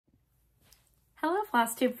Hello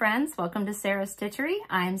Flosstube friends, welcome to Sarah's Stitchery.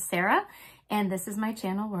 I'm Sarah and this is my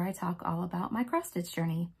channel where I talk all about my cross stitch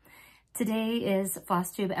journey. Today is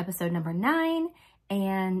Flosstube episode number 9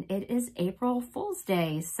 and it is April Fool's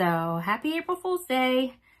Day. So happy April Fool's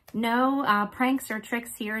Day. No pranks or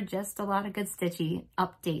tricks here, just a lot of good stitchy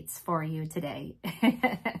updates for you today.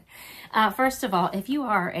 First of all, if you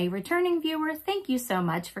are a returning viewer, thank you so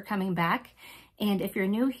much for coming back. And if you're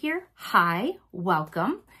new here, hi,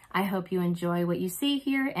 welcome. I hope you enjoy what you see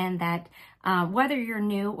here and that whether you're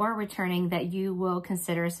new or returning, that you will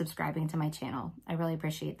consider subscribing to my channel. I really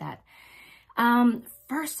appreciate that.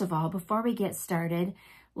 First of all, before we get started,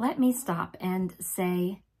 let me stop and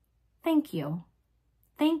say thank you.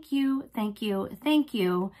 Thank you, thank you, thank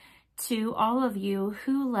you to all of you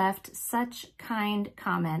who left such kind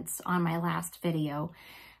comments on my last video.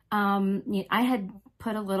 I had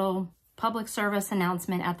put a little public service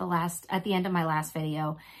announcement at the end of my last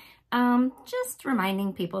video, just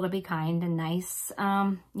reminding people to be kind and nice.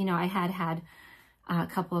 You know, I had a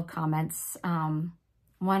couple of comments,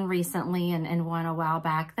 one recently and one a while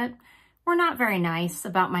back, that were not very nice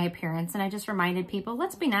about my appearance, and I just reminded people,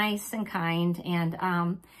 let's be nice and kind.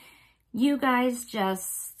 And you guys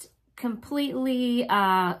just completely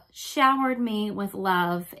showered me with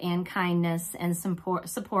love and kindness and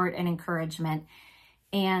support and encouragement.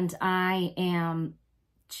 And I am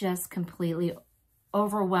just completely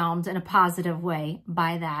overwhelmed in a positive way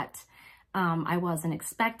by that. I wasn't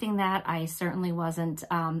expecting that. I certainly wasn't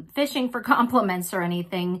fishing for compliments or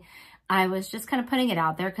anything. I was just kind of putting it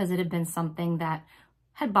out there because it had been something that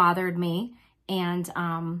had bothered me. And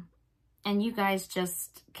you guys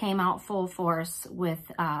just came out full force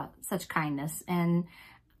with such kindness. And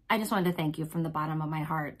I just wanted to thank you from the bottom of my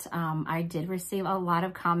heart. I did receive a lot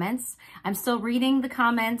of comments. I'm still reading the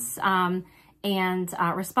comments and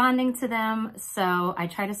responding to them. So I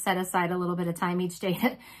try to set aside a little bit of time each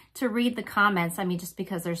day to read the comments. I mean, just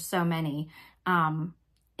because there's so many. And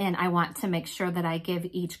I want to make sure that I give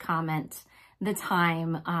each comment the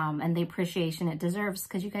time and the appreciation it deserves,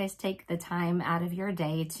 because you guys take the time out of your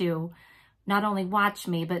day to not only watch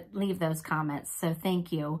me, but leave those comments. So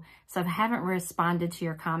thank you. So if I haven't responded to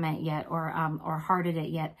your comment yet or hearted it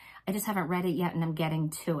yet, I just haven't read it yet and I'm getting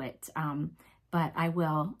to it. But I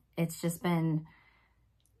will. It's just been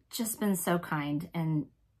so kind and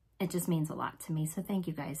it just means a lot to me. So thank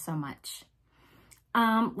you guys so much.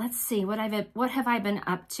 Let's see, what have I been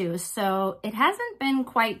up to? So it hasn't been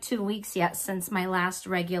quite 2 weeks yet since my last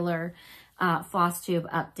regular Flosstube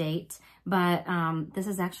update, but this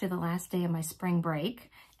is actually the last day of my spring break.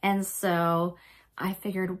 And so I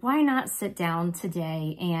figured, why not sit down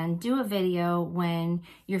today and do a video when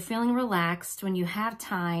you're feeling relaxed, when you have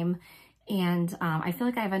time. And I feel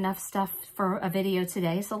like I have enough stuff for a video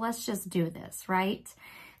today, so let's just do this, right?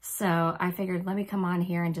 So I figured, let me come on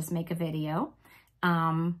here and just make a video.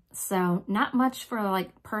 So not much for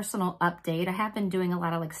like personal update. I have been doing a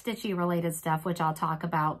lot of like stitchy related stuff, which I'll talk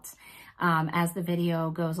about as the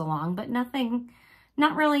video goes along, but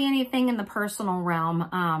not really anything in the personal realm.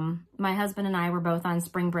 My husband and I were both on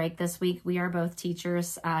spring break this week. We are both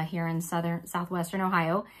teachers here in southwestern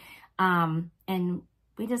Ohio. And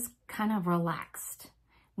we just kind of relaxed.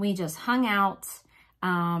 We just hung out,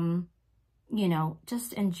 you know,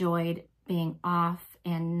 just enjoyed being off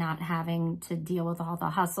and not having to deal with all the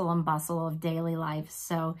hustle and bustle of daily life.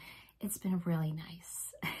 So it's been really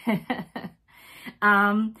nice.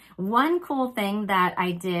 One cool thing that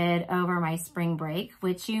I did over my spring break,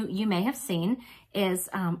 which you may have seen, is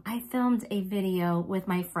I filmed a video with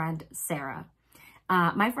my friend Sarah.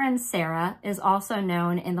 My friend Sarah is also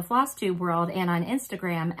known in the Flosstube world and on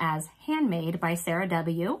Instagram as Handmade by Sarah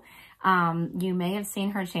W. You may have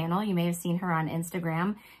seen her channel. You may have seen her on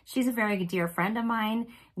Instagram. She's a very dear friend of mine.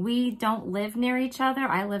 We don't live near each other.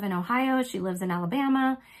 I live in Ohio. She lives in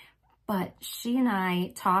Alabama. But she and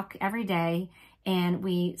I talk every day and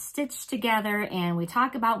we stitch together and we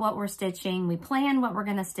talk about what we're stitching. We plan what we're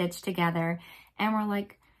going to stitch together. And we're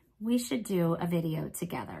like, we should do a video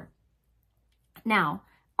together. Now,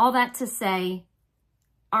 all that to say,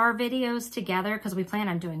 our videos together, because we plan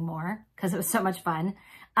on doing more because it was so much fun,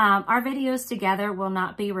 our videos together will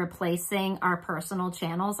not be replacing our personal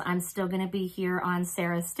channels. I'm still going to be here on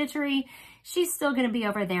Sarah's Stitchery. She's still going to be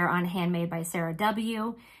over there on Handmade by Sarah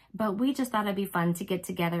W. But we just thought it'd be fun to get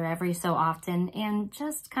together every so often and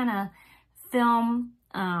just kind of film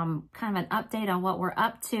kind of an update on what we're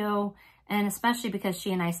up to. And especially because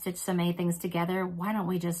she and I stitch so many things together, why don't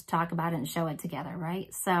we just talk about it and show it together,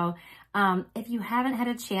 right? So if you haven't had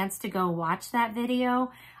a chance to go watch that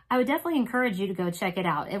video, I would definitely encourage you to go check it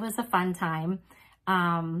out. It was a fun time.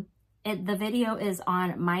 The video is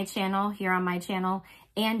on my channel, here on my channel,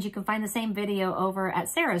 and you can find the same video over at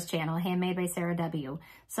Sarah's channel, Handmade by Sarah W.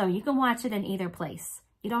 So you can watch it in either place.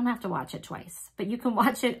 You don't have to watch it twice, but you can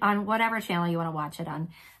watch it on whatever channel you want to watch it on.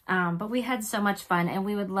 But we had so much fun, and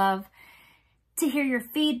we would love to hear your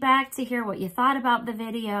feedback, to hear what you thought about the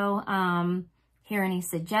video, hear any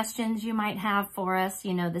suggestions you might have for us.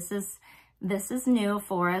 You know, this is new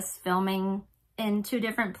for us, filming in 2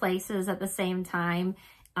 different places at the same time.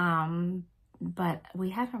 But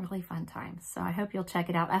we had a really fun time. So I hope you'll check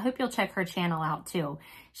it out. I hope you'll check her channel out too.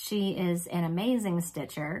 She is an amazing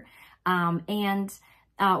stitcher.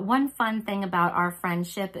 One fun thing about our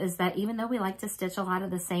friendship is that even though we like to stitch a lot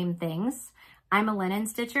of the same things, I'm a linen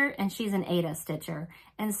stitcher and she's an Aida stitcher.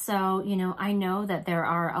 And so, you know, I know that there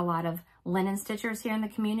are a lot of linen stitchers here in the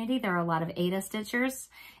community. There are a lot of Aida stitchers.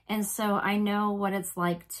 And so I know what it's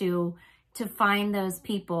like to find those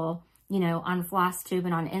people, you know, on Flosstube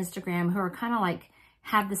and on Instagram who are kind of like,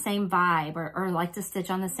 have the same vibe or like to stitch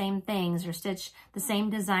on the same things or stitch the same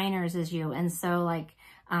designers as you. And so like,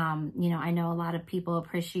 you know, I know a lot of people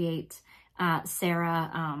appreciate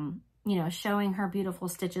Sarah, you know, showing her beautiful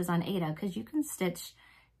stitches on Aida, because you can stitch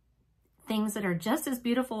things that are just as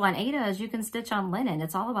beautiful on Aida as you can stitch on linen.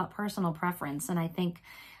 It's all about personal preference. And I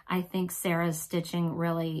think Sarah's stitching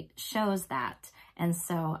really shows that. And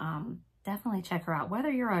so definitely check her out.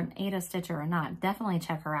 Whether you're an Aida stitcher or not, definitely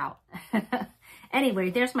check her out. Anyway,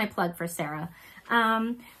 there's my plug for Sarah.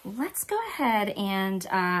 Let's go ahead and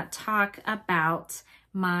talk about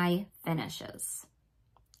my finishes.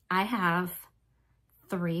 I have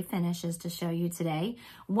 3 finishes to show you today.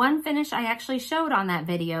 One finish I actually showed on that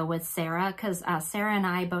video with Sarah, because Sarah and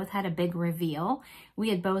I both had a big reveal. We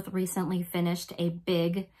had both recently finished a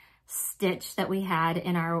big stitch that we had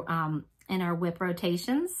in our whip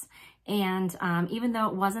rotations. And even though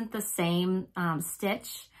it wasn't the same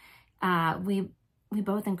stitch, we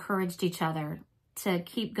both encouraged each other to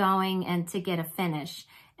keep going and to get a finish.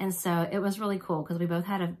 And so it was really cool because we both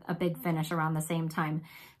had a big finish around the same time.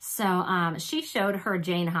 So she showed her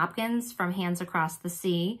Jane Hopkins from Hands Across the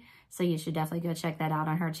Sea. So you should definitely go check that out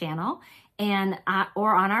on her channel and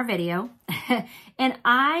or on our video. And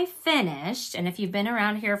I finished, and if you've been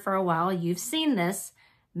around here for a while, you've seen this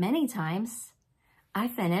many times. I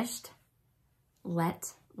finished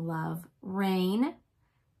Let Love Rain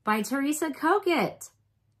by Teresa Kogut.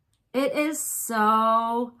 It is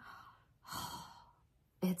so,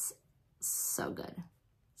 it's so good.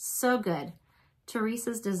 So good.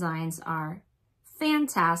 Teresa's designs are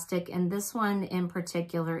fantastic, and this one in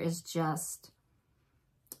particular is just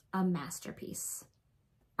a masterpiece.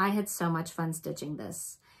 I had so much fun stitching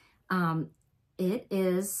this. It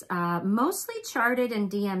is mostly charted in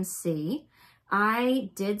DMC.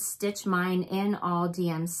 I did stitch mine in all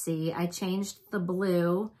DMC. I changed the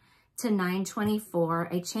blue to 924.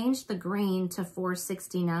 I changed the green to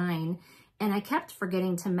 469. And I kept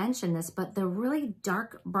forgetting to mention this, but the really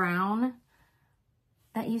dark brown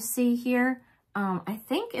that you see here, I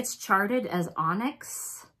think it's charted as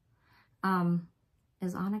Onyx.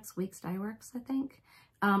 Is Onyx Weeks Dye Works, I think.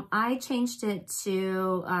 I changed it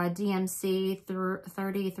to DMC through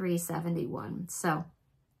 3371. So,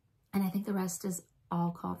 and I think the rest is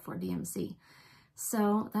all called for DMC.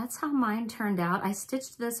 So that's how mine turned out. I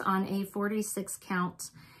stitched this on a 46 count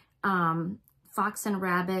Fox and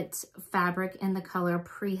Rabbit fabric in the color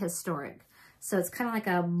Prehistoric. So it's kind of like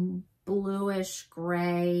a bluish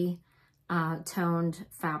gray toned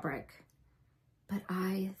fabric. But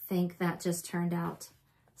I think that just turned out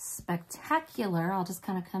spectacular. I'll just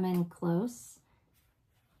kind of come in close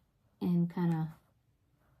and kind of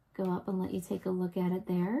go up and let you take a look at it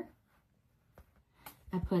there.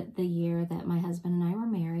 I put the year that my husband and I were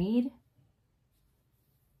married.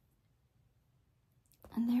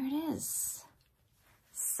 And there it is.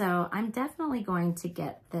 So I'm definitely going to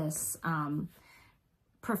get this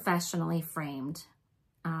professionally framed.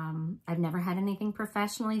 I've never had anything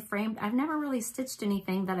professionally framed. I've never really stitched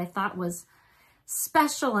anything that I thought was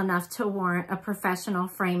special enough to warrant a professional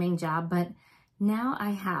framing job, but now I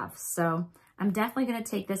have. So I'm definitely going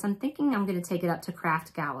to take this. I'm thinking I'm going to take it up to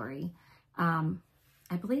Craft Gallery.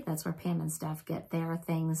 I believe that's where Pam and Steph get their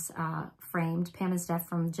things framed. Pam and Steph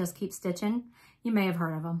from Just Keep Stitching. You may have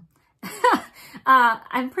heard of them.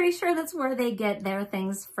 I'm pretty sure that's where they get their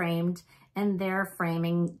things framed, and their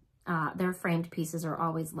framing, their framed pieces are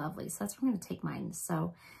always lovely. So that's where I'm going to take mine.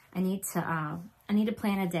 So I need to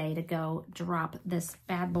plan a day to go drop this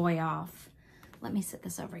bad boy off. Let me set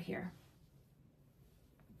this over here.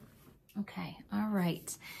 Okay, all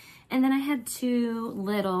right. And then I had 2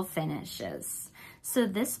 little finishes. So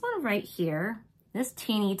this one right here, this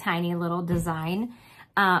teeny tiny little design,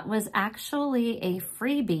 was actually a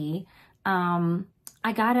freebie.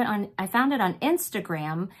 I found it on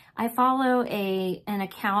Instagram. I follow an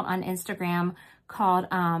account on Instagram called,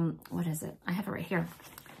 what is it? I have it right here.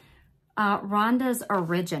 Rhonda's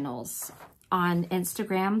Originals on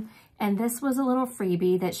Instagram. And this was a little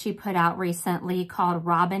freebie that she put out recently called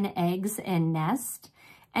Robin Eggs and Nest.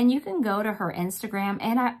 And you can go to her Instagram,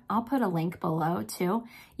 and I'll put a link below too.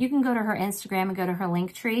 You can go to her Instagram and go to her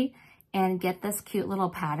link tree and get this cute little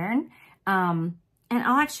pattern. And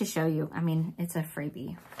I'll actually show you. I mean, it's a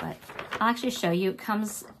freebie, but I'll actually show you. It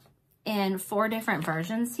comes in 4 different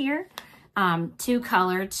versions here. 2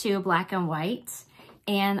 color, 2 black and white.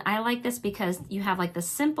 And I like this because you have like the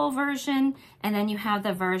simple version, and then you have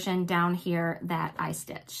the version down here that I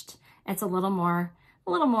stitched. It's a little more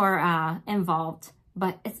involved,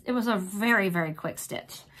 but it was a very, very quick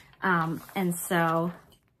stitch. And so,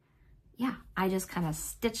 yeah, I just kind of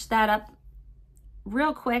stitched that up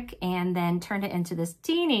real quick and then turned it into this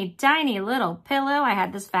teeny tiny little pillow. I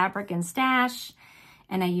had this fabric in stash,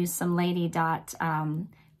 and I used some Lady Dot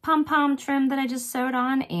pom-pom trim that I just sewed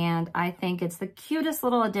on, and I think it's the cutest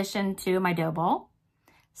little addition to my dough ball.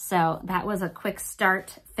 So that was a quick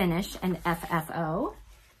start, finish, and FFO.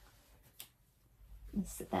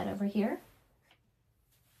 Let's set that over here.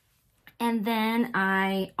 And then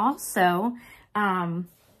I also,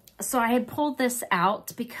 so I had pulled this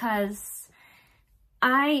out because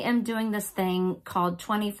I am doing this thing called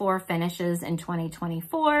 24 finishes in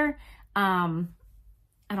 2024.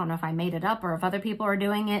 I don't know if I made it up or if other people are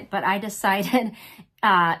doing it, but I decided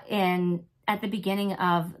at the beginning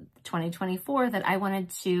of 2024 that I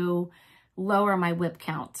wanted to lower my whip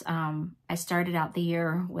count. I started out the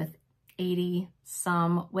year with 80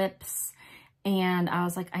 some whips, and I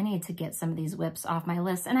was like, I need to get some of these whips off my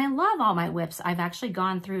list. And I love all my whips. I've actually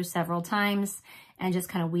gone through several times and just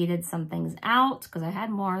kind of weeded some things out because I had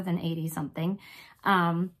more than 80 something.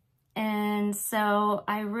 And so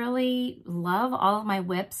I really love all of my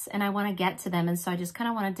whips, and I want to get to them. And so I just kind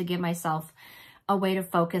of wanted to give myself a way to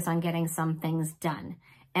focus on getting some things done.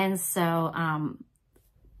 And so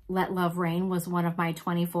Let Love Rain was one of my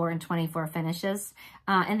 24 and 24 finishes.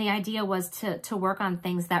 And the idea was to work on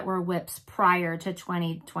things that were whips prior to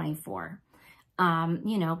 2024.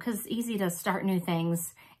 You know, because easy to start new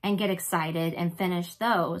things and get excited and finish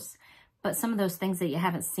those. But some of those things that you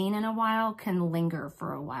haven't seen in a while can linger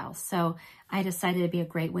for a while. So I decided it'd be a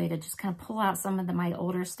great way to just kind of pull out some of my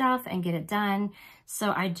older stuff and get it done.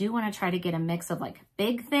 So I do want to try to get a mix of like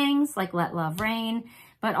big things like Let Love Rain,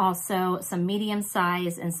 but also some medium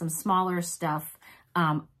size and some smaller stuff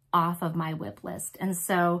off of my whip list. And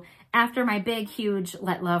so after my big, huge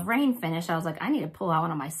Let Love Rain finish, I was like, I need to pull out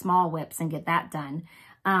one of my small whips and get that done.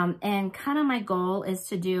 And kind of my goal is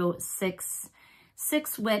to do six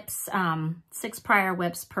whips, 6 prior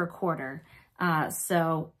whips per quarter.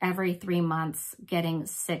 So every 3 months, getting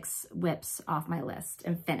 6 whips off my list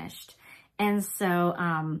and finished. And so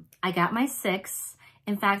I got my 6.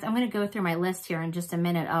 In fact, I'm going to go through my list here in just a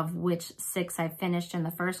minute of which 6 I finished in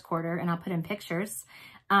the first quarter, and I'll put in pictures.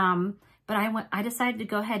 But I decided to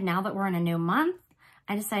go ahead, now that we're in a new month,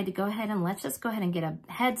 I decided to go ahead and let's just go ahead and get a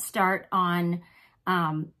head start on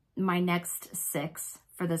my next 6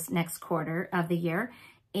 for this next quarter of the year.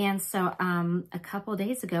 And so a couple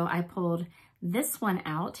days ago, I pulled this one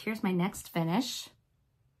out. Here's my next finish.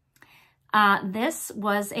 This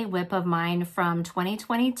was a whip of mine from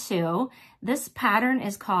 2022. This pattern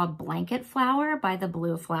is called Blanket Flower by the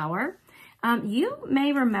Blue Flower. You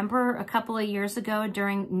may remember a couple of years ago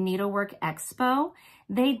during Needlework Expo,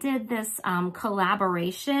 they did this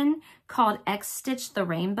collaboration called X Stitch the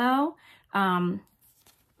Rainbow. In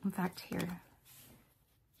fact, here.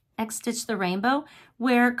 X Stitch the Rainbow,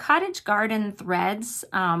 where Cottage Garden Threads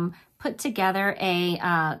put together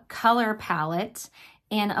a color palette,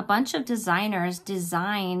 and a bunch of designers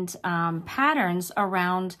designed patterns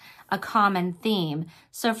around a common theme.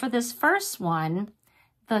 So for this first one,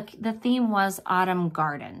 the theme was Autumn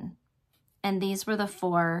Garden, and these were the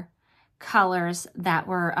 4 colors that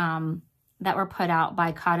were put out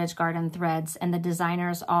by Cottage Garden Threads, and the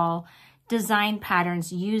designers all designed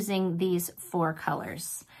patterns using these 4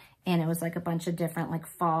 colors. And it was like a bunch of different like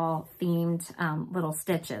fall themed little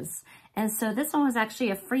stitches. And so this one was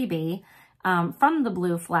actually a freebie from the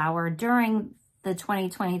Blue Flower during the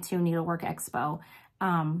 2022 Needlework Expo.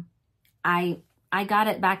 I got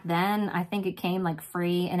it back then. I think it came like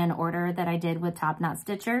free in an order that I did with Top Knot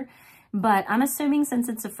Stitcher. But I'm assuming since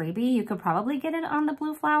it's a freebie, you could probably get it on the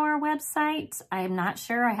Blue Flower website. I'm not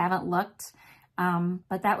sure. I haven't looked.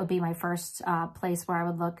 But that would be my first place where I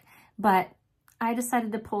would look. But I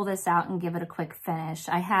decided to pull this out and give it a quick finish.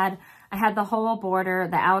 I had the whole border,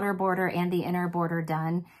 the outer border and the inner border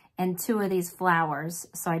done, and 2 of these flowers.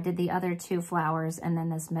 So I did the other 2 flowers and then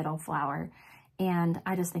this middle flower. And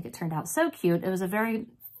I just think it turned out so cute. It was a very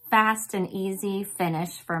fast and easy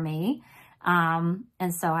finish for me. And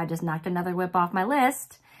so I just knocked another whip off my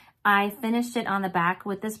list. I finished it on the back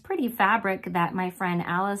with this pretty fabric that my friend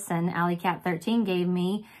Allison, AllieCat13, gave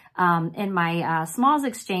me in my smalls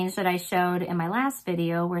exchange that I showed in my last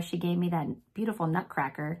video, where she gave me that beautiful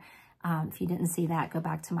nutcracker. If you didn't see that, go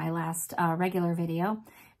back to my last regular video.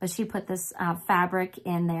 But she put this fabric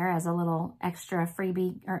in there as a little extra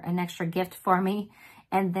freebie, or an extra gift for me.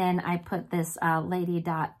 And then I put this lady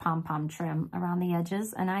dot pom-pom trim around the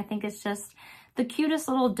edges. And I think it's just the cutest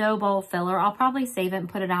little dough bowl filler. I'll probably save it and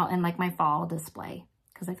put it out in like my fall display,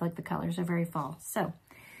 because I feel like the colors are very fall. So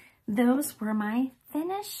those were my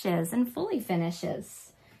finishes and fully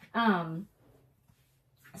finishes. So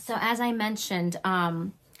as I mentioned,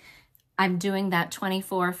 I'm doing that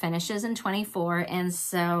 24 finishes in 24. And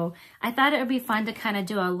so I thought it would be fun to kind of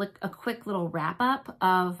do a quick little wrap up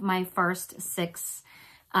of my first 6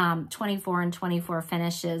 24 and 24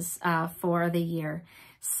 finishes for the year.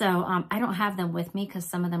 So I don't have them with me because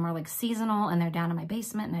some of them are like seasonal and they're down in my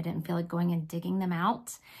basement and I didn't feel like going and digging them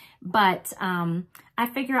out. But I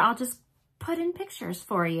figure I'll just put in pictures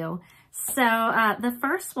for you. So the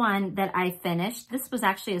first one that I finished, this was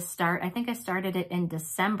actually a start. I think I started it in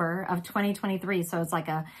December of 2023. So it's like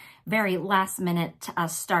a very last minute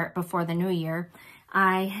start before the new year.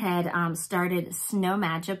 I had started Snow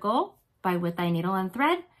Magical by With Thy Needle and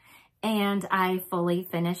Thread. And I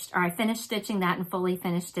finished stitching that and fully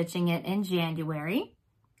finished stitching it in January.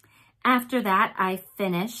 After that, I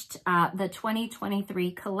finished the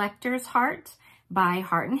 2023 Collector's Heart by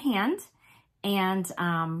Heart and Hand. And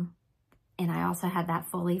I also had that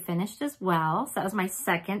fully finished as well. So that was my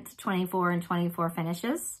second 24 and 24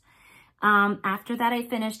 finishes. After that, I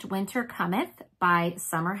finished Winter Cometh by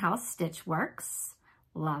Summer House Stitchworks.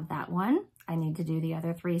 Love that one. I need to do the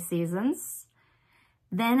other 3 seasons.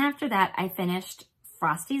 Then after that, I finished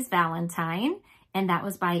Frosty's Valentine, and that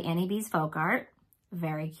was by Annie B's Folk Art.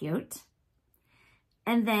 Very cute.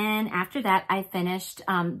 And then after that, I finished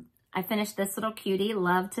this little cutie,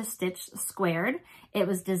 Love to Stitch Squared. It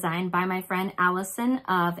was designed by my friend Allison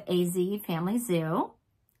of AZ Family Zoo.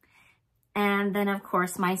 And then, of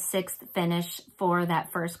course, my 6th finish for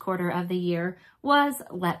that first quarter of the year was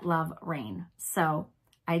Let Love Reign. So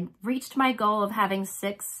I reached my goal of having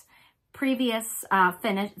 6 previous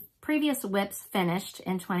whips finished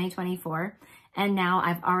in 2024. And now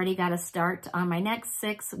I've already got to start on my next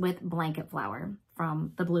 6 with Blanket Flower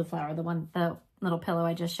from the blue flower, the little pillow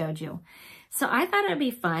I just showed you. So I thought it'd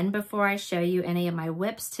be fun before I show you any of my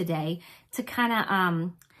whips today to kind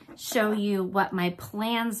of show you what my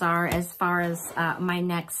plans are as far as my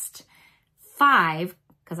next 5,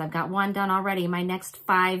 because I've got 1 done already, my next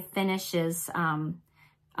 5 finishes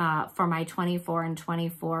for my 24 and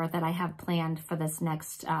 24 that I have planned for this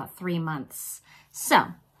next 3 months. So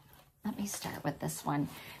let me start with this one.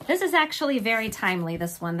 This is actually very timely,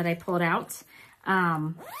 this one that I pulled out.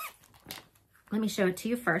 Let me show it to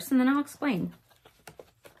you first and then I'll explain.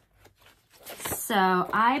 So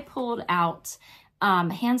I pulled out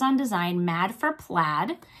Hands On Design Mad for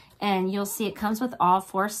Plaid, and you'll see it comes with all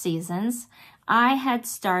 4 seasons. I had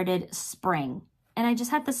started spring and I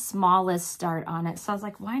just had the smallest start on it. So I was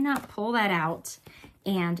like, why not pull that out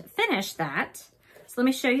and finish that? So let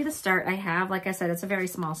me show you the start I have. Like I said, it's a very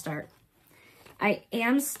small start. I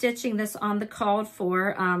am stitching this on the called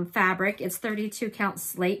for fabric. It's 32 count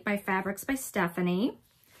slate by Fabrics by Stephanie.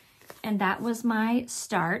 And that was my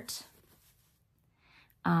start.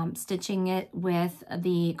 Stitching it with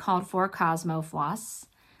the called for Cosmo floss.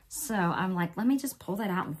 So I'm like, let me just pull that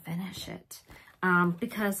out and finish it.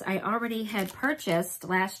 Because I already had purchased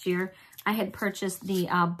last year, I had purchased the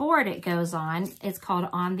board it goes on. It's called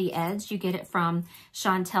On the Edge. You get it from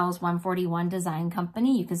Chantel's 141 Design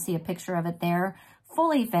Company. You can see a picture of it there,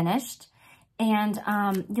 fully finished. And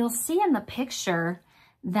you'll see in the picture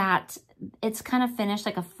that it's kind of finished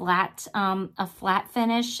like a flat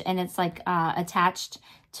finish, and it's like attached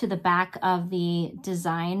to the back of the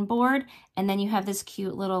design board. And then you have this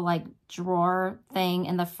cute little like drawer thing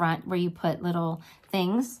in the front where you put little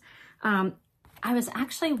things. I was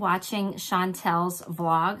actually watching Chantel's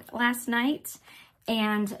vlog last night,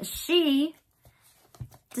 and she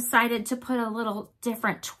decided to put a little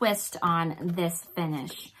different twist on this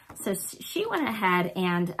finish. So she went ahead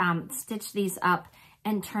and stitched these up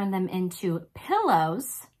and turned them into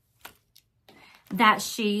pillows that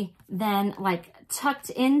she then like tucked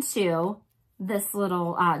into this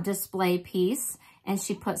little display piece, and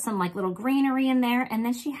she put some like little greenery in there, and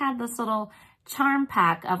then she had this little charm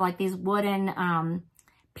pack of like these wooden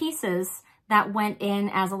pieces that went in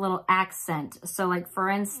as a little accent. So like for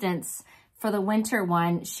instance, for the winter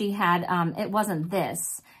one, she had, it wasn't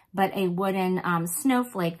this, but a wooden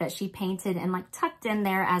snowflake that she painted and like tucked in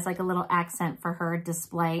there as like a little accent for her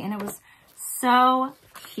display. And it was so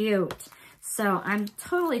cute. So I'm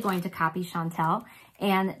totally going to copy Chantel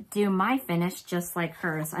and do my finish just like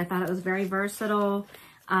hers. I thought it was very versatile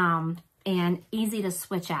and easy to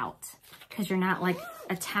switch out because you're not like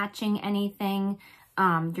attaching anything.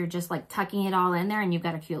 You're just like tucking it all in there and you've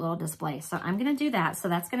got a cute little display. So I'm going to do that. So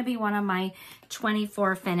that's going to be one of my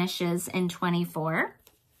 24 finishes in 24.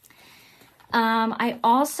 I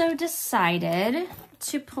also decided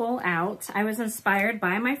to pull out, I was inspired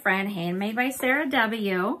by my friend Handmade by Sarah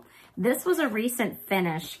W. This was a recent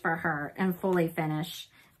finish for her and fully finish.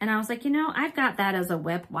 And I was like, you know, I've got that as a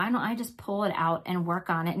whip. Why don't I just pull it out and work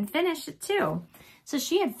on it and finish it too? So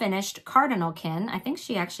she had finished Cardinal Kin. I think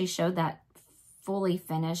she actually showed that fully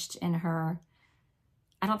finished in her,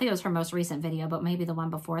 I don't think it was her most recent video, but maybe the one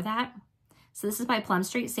before that. So this is by Plum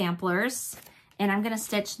Street Samplers. And I'm going to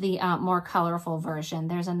stitch the more colorful version.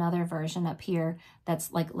 There's another version up here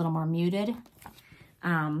that's like a little more muted.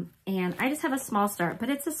 And I just have a small start, but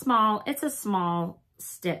it's a small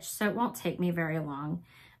stitch, so it won't take me very long.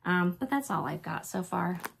 But that's all I've got so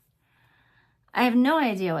far. I have no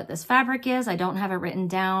idea what this fabric is. I don't have it written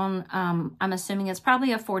down. I'm assuming it's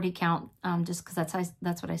probably a 40 count, just because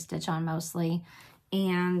that's what I stitch on mostly.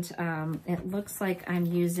 And it looks like I'm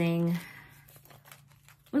using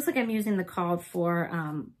the called for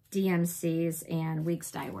DMCs and Weeks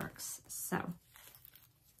Dye Works. So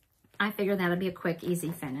I figured that'd be a quick,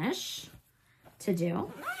 easy finish to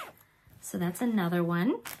do. So that's another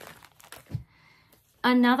one.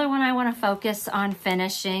 Another one I want to focus on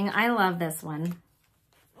finishing. I love this one.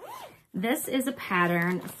 This is a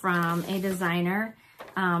pattern from a designer.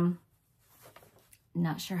 Not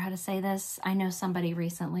sure how to say this. I know somebody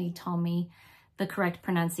recently told me the correct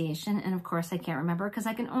pronunciation, and of course I can't remember because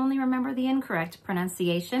I can only remember the incorrect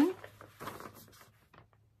pronunciation.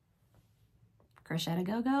 Crochet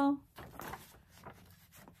Go-Go.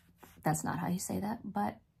 That's not how you say that,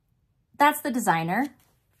 but that's the designer.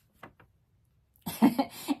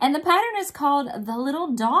 And the pattern is called The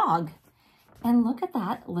Little Dog. And look at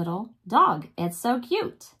that little dog. It's so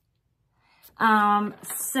cute.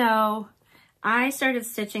 So I started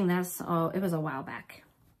stitching this, oh, it was a while back.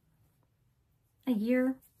 A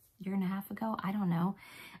year and a half ago, I don't know.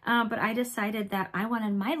 But I decided that I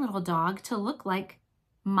wanted my little dog to look like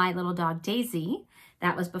my little dog, Daisy.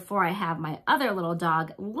 That was before I have my other little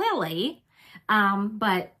dog, Lily.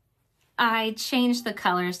 But I changed the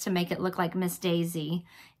colors to make it look like Miss Daisy.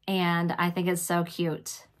 And I think it's so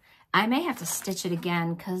cute. I may have to stitch it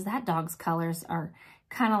again because that dog's colors are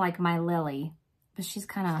kind of like my Lily. But she's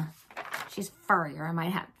furrier. I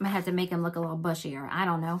might have to make him look a little bushier. I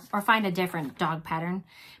don't know. Or find a different dog pattern.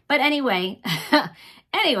 But anyway,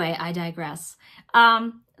 I digress.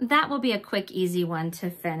 That will be a quick, easy one to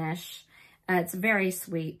finish. It's very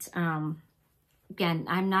sweet. Again,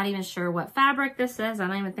 I'm not even sure what fabric this is. I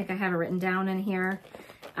don't even think I have it written down in here.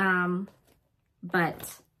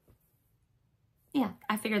 But yeah,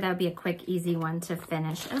 I figured that would be a quick, easy one to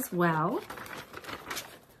finish as well.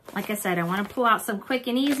 Like I said, I want to pull out some quick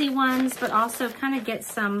and easy ones, but also kind of get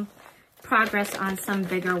some progress on some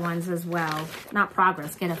bigger ones as well. Not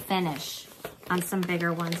progress, get a finish on some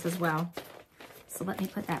bigger ones as well. So let me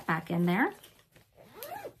put that back in there.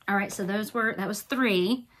 All right, so that was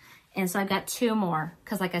 3. And so I've got 2 more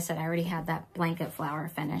because like I said, I already had that blanket flower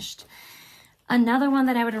finished. Another one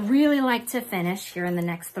that I would really like to finish here in the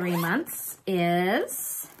next 3 months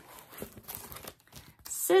is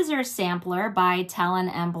Scissor Sampler by Tell an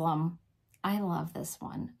Emblem. I love this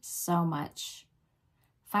one so much.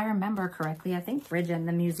 If I remember correctly, I think Bridget,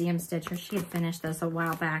 the museum stitcher, she had finished this a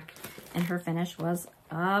while back and her finish was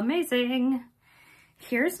amazing.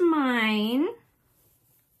 Here's mine.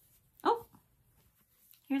 Oh,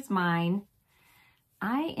 here's mine.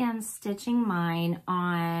 I am stitching mine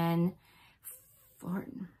on,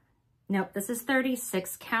 this is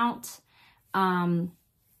 36 count.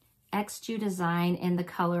 XG design in the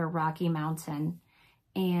color Rocky Mountain.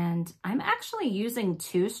 And I'm actually using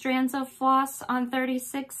 2 strands of floss on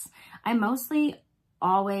 36. I mostly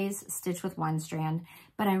always stitch with 1 strand,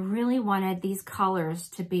 but I really wanted these colors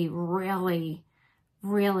to be really,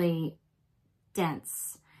 really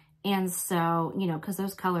dense. And so, because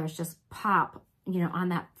those colors just pop, on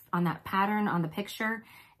that pattern, on the picture.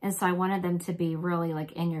 And so I wanted them to be really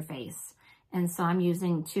like in your face. And so I'm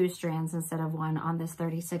using 2 strands instead of 1 on this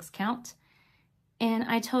 36 count. And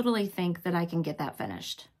I totally think that I can get that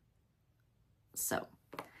finished. So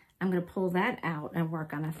I'm going to pull that out and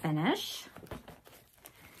work on a finish.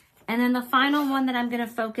 And then the final one that I'm going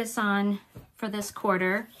to focus on for this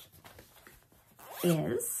quarter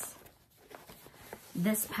is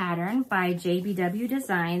this pattern by JBW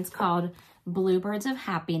Designs called Bluebirds of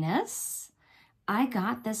Happiness. I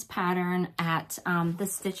got this pattern at the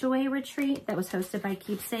Stitch Away retreat that was hosted by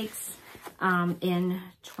Keepsakes in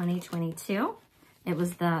 2022. It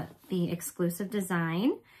was the exclusive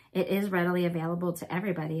design. It is readily available to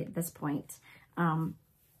everybody at this point.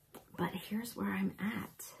 But here's where I'm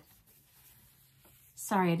at.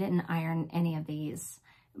 Sorry, I didn't iron any of these.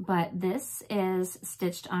 But this is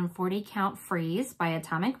stitched on 40 count freeze by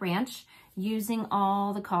Atomic Ranch using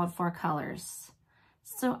all the called for colors.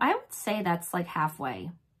 So I would say that's like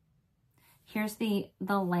halfway. Here's the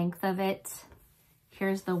length of it.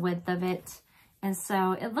 Here's the width of it. And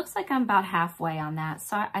so it looks like I'm about halfway on that.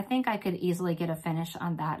 So I think I could easily get a finish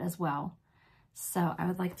on that as well. So I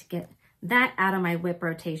would like to get that out of my whip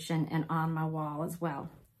rotation and on my wall as well.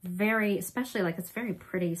 Very, especially like it's very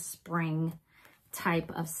pretty spring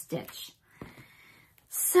type of stitch.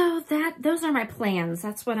 So those are my plans.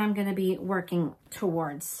 That's what I'm going to be working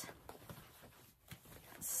towards.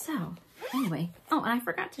 So anyway, oh, and I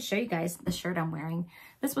forgot to show you guys the shirt I'm wearing.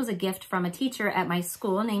 This was a gift from a teacher at my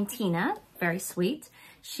school named Tina. Very sweet.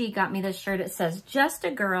 She got me this shirt. It says, "Just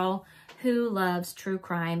a girl who loves true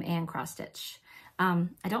crime and cross stitch." I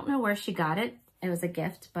don't know where she got it. It was a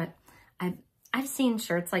gift, but I've seen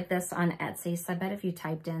shirts like this on Etsy. So I bet if you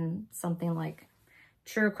typed in something like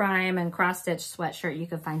true crime and cross stitch sweatshirt, you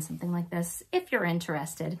could find something like this if you're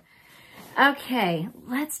interested. Okay,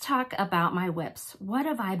 let's talk about my whips. What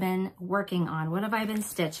have I been working on? What have I been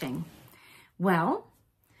stitching? Well,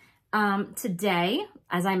 today,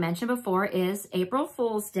 as I mentioned before, is April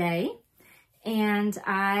Fool's Day, and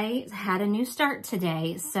I had a new start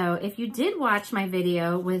today. So if you did watch my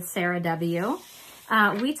video with Sarah W.,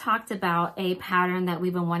 we talked about a pattern that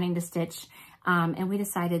we've been wanting to stitch, and we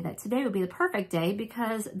decided that today would be the perfect day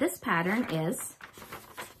because this pattern is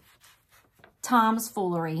Tom's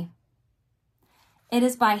Foolery. It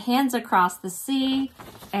is by Hands Across the Sea,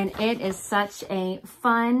 and it is such a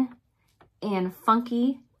fun and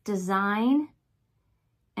funky design.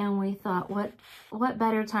 And we thought, what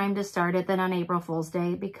better time to start it than on April Fool's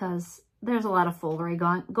Day, because there's a lot of foolery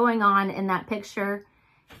going on in that picture.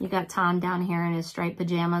 You got Tom down here in his striped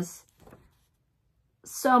pajamas.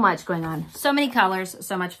 So much going on. So many colors,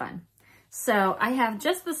 so much fun. So I have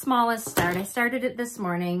just the smallest start. I started it this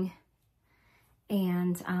morning,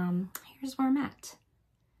 and here's where I'm at.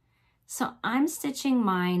 So I'm stitching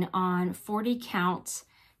mine on 40 count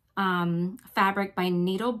fabric by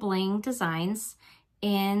Needle Bling Designs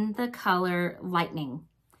in the color Lightning.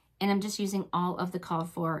 And I'm just using all of the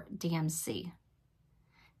called for DMC.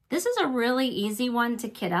 This is a really easy one to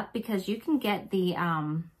kit up because you can get the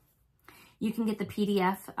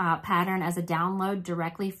PDF pattern as a download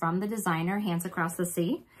directly from the designer, Hands Across the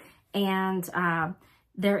Sea. And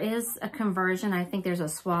there is a conversion. I think there's a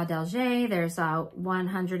Soie d'Alger, there's a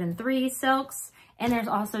 103 silks, and there's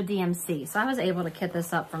also DMC. So I was able to kit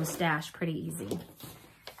this up from Stash pretty easy.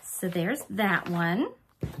 So there's that one.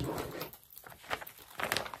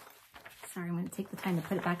 Sorry, I'm going to take the time to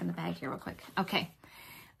put it back in the bag here real quick. Okay.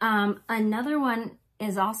 Another one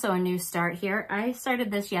is also a new start here. I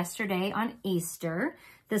started this yesterday on Easter.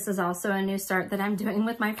 This is also a new start that I'm doing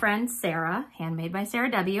with my friend Sarah, handmade by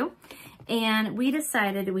Sarah W. And we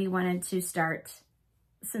decided we wanted to start,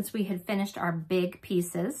 since we had finished our big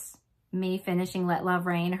pieces, me finishing Let Love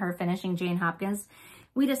Rain, her finishing Jane Hopkins,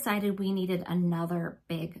 we decided we needed another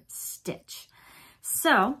big stitch.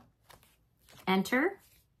 So enter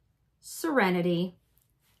Serenity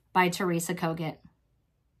by Teresa Kogut.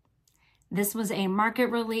 This was a market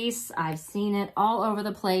release. I've seen it all over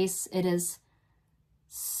the place. It is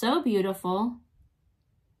so beautiful.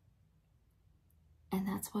 And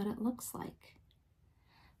that's what it looks like.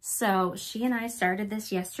 So she and I started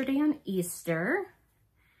this yesterday on Easter.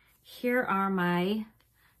 Here are my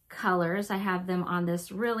colors. I have them on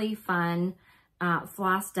this really fun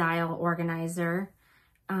floss dial organizer.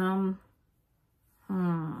 It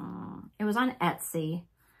was on Etsy.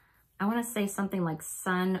 I want to say something like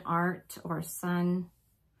Sun Art or Sun.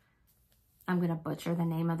 I'm going to butcher the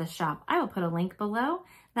name of the shop. I will put a link below.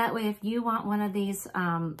 That way, if you want one of these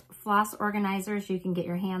floss organizers, you can get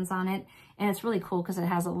your hands on it. And it's really cool because it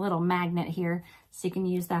has a little magnet here. So you can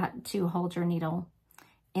use that to hold your needle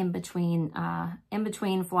in between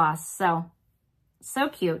floss. So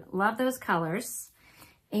cute. Love those colors.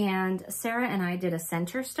 And Sarah and I did a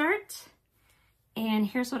center start. And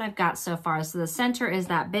here's what I've got so far. So the center is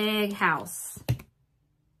that big house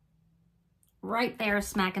right there,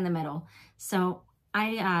 smack in the middle. So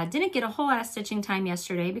I didn't get a whole lot of stitching time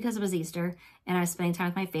yesterday because it was Easter and I was spending time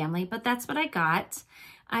with my family, but that's what I got.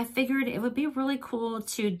 I figured it would be really cool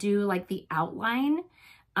to do like the outline,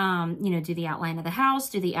 you know, do the outline of the house,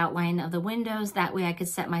 do the outline of the windows. That way I could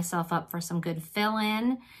set myself up for some good fill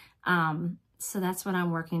in. So that's what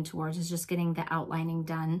I'm working towards, is just getting the outlining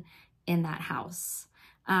done in that house.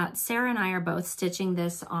 Sarah and I are both stitching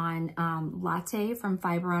this on Latte from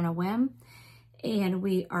Fiber on a Whim. And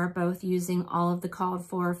we are both using all of the called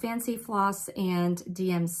for fancy floss and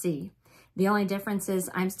DMC. The only difference is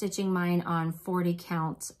I'm stitching mine on 40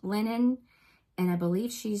 count linen, and I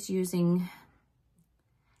believe she's using,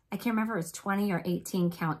 I can't remember if it's 20 or 18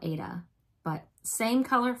 count Aida, but same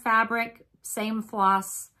color fabric, same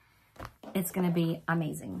floss. It's gonna be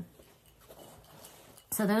amazing.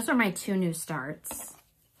 So those are my 2 new starts.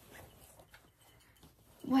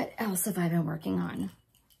 What else have I been working on?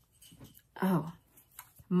 Oh,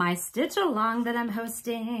 my stitch along that I'm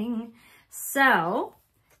hosting. So,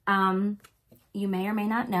 you may or may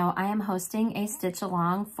not know, I am hosting a stitch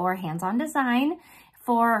along for Hands On Design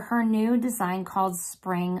for her new design called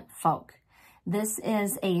Spring Folk. This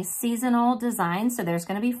is a seasonal design, so there's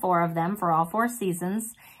going to be 4 of them for all 4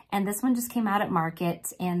 seasons. And this one just came out at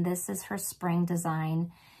market, and this is her spring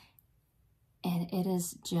design. And it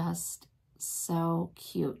is just so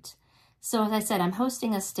cute. So as I said, I'm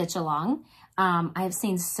hosting a stitch along. I've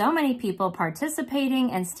seen so many people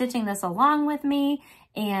participating and stitching this along with me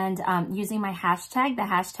and using my hashtag. The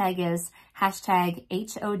hashtag is hashtag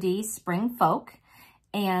HOD Spring Folk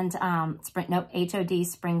and HOD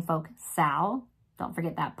Spring Folk SAL. Don't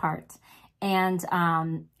forget that part. And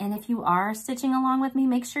if you are stitching along with me,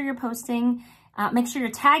 make sure you're posting, make sure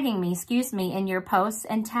you're tagging me, in your posts,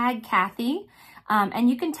 and tag Kathy. And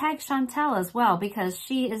you can tag Chantel as well, because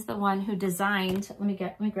she is the one who designed,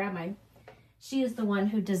 let me grab mine. She is the one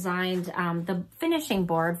who designed the finishing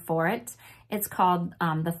board for it. It's called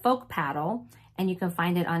the Folk Paddle, and you can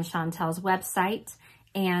find it on Chantel's website.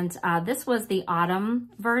 And this was the autumn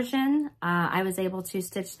version. I was able to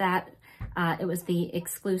stitch that. It was the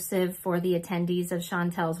exclusive for the attendees of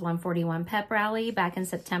Chantel's 141 Pep Rally back in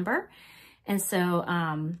September. And so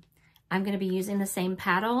I'm going to be using the same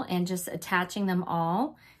paddle and just attaching them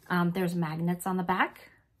all. There's magnets on the back.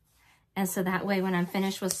 And so that way when I'm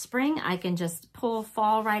finished with spring, I can just pull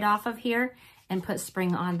fall right off of here and put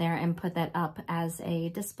spring on there and put that up as a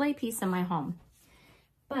display piece in my home.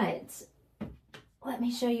 But let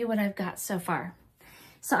me show you what I've got so far.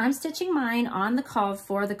 So I'm stitching mine on the called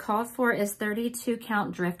for. The called for is 32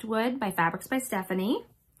 count driftwood by Fabrics by Stephanie.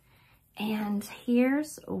 And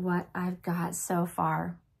here's what I've got so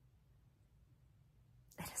far.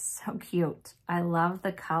 It is so cute. I love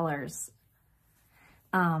the colors.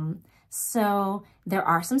 So there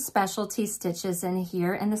are some specialty stitches in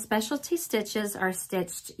here, and the specialty stitches are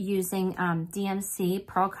stitched using DMC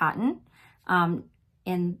Pearl Cotton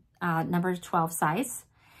in number 12 size.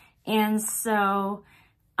 And so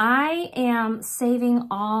I am saving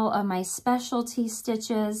all of my specialty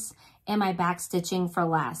stitches and my back stitching for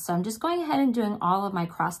last. So I'm just going ahead and doing all of my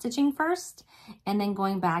cross stitching first, and then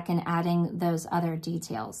going back and adding those other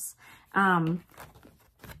details.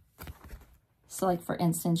 So like for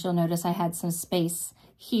instance, you'll notice I had some space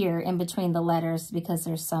here in between the letters because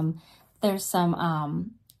there's some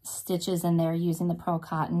stitches in there using the pearl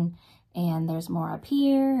cotton, and there's more up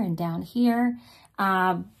here and down here.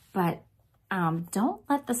 But don't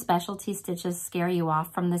let the specialty stitches scare you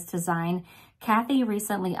off from this design. Kathy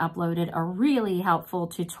recently uploaded a really helpful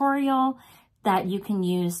tutorial that you can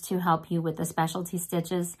use to help you with the specialty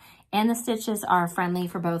stitches, and the stitches are friendly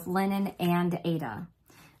for both linen and Aida.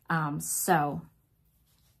 So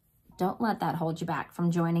don't let that hold you back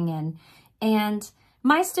from joining in. And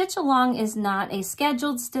my stitch along is not a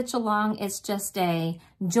scheduled stitch along. It's just a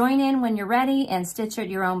join in when you're ready and stitch at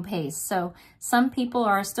your own pace. So some people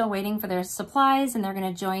are still waiting for their supplies and they're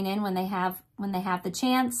going to join in when they have the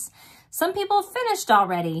chance. Some people have finished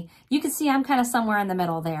already. You can see I'm kind of somewhere in the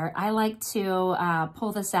middle there. I like to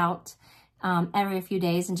pull this out every few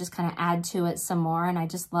days and just kind of add to it some more. And I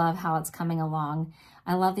just love how it's coming along.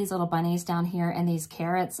 I love these little bunnies down here and these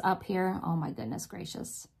carrots up here. Oh my goodness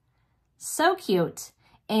gracious. So cute.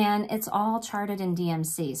 And it's all charted in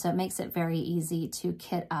DMC, so it makes it very easy to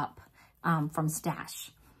kit up from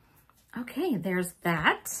stash. Okay, there's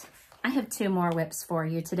that. I have 2 more whips for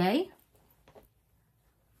you today.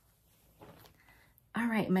 All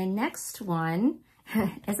right, my next one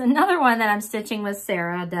is another one that I'm stitching with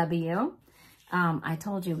Sarah W. I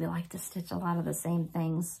told you we like to stitch a lot of the same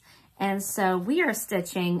things. And so we are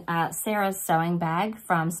stitching Sarah's sewing bag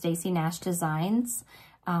from Stacy Nash Designs.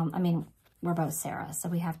 I mean, we're both Sarah, so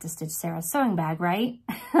we have to stitch Sarah's sewing bag, right?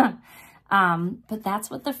 But that's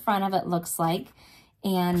what the front of it looks like.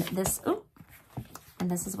 And this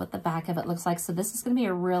is what the back of it looks like. So this is going to be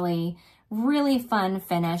a really, really fun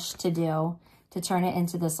finish to do, to turn it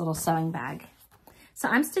into this little sewing bag. So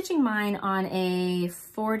I'm stitching mine on a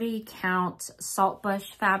 40 count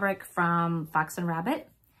saltbush fabric from Fox and Rabbit.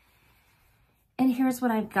 And here's what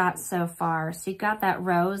I've got so far. So you've got that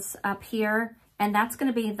rose up here, and that's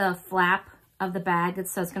going to be the flap of the bag.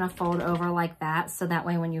 So it's going to fold over like that. So that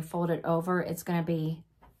way when you fold it over, it's going to be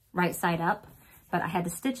right side up. But I had to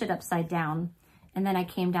stitch it upside down. And then I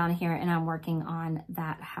came down here and I'm working on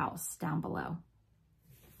that house down below.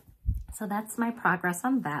 So that's my progress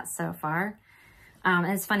on that so far. And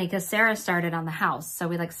it's funny because Sarah started on the house. So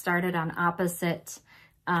we like started on opposite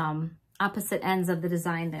ends of the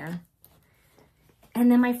design there.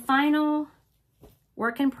 And then my final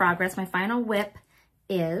work in progress, my final whip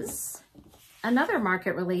is another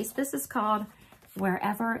market release. This is called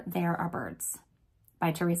Wherever There Are Birds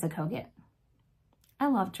by Teresa Kogut. I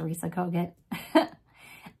love Teresa Kogut.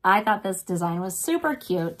 I thought this design was super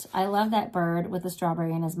cute. I love that bird with the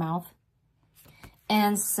strawberry in his mouth.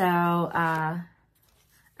 And so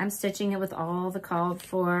I'm stitching it with all the called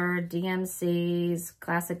for DMCs,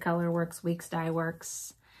 Classic Color Works, Weeks Dye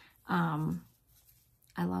Works.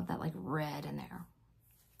 I love that like red in there.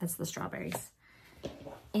 That's the strawberries.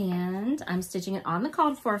 And I'm stitching it on the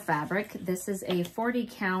called for fabric. This is a 40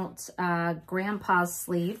 count Grandpa's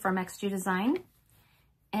sleeve from Expo Design.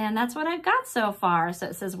 And that's what I've got so far. So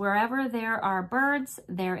it says, wherever there are birds,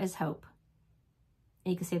 there is hope.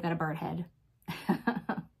 And you can see I've got a bird head.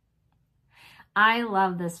 I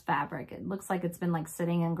love this fabric. It looks like it's been like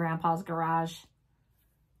sitting in Grandpa's garage,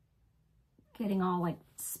 getting all like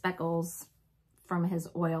speckles from his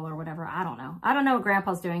oil or whatever. I don't know. I don't know what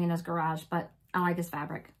Grandpa's doing in his garage, but I like his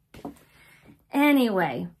fabric.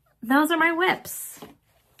 Anyway, those are my whips.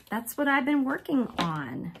 That's what I've been working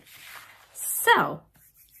on. So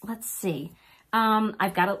let's see.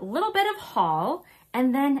 I've got a little bit of haul,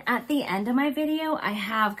 and then at the end of my video, I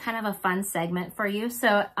have kind of a fun segment for you.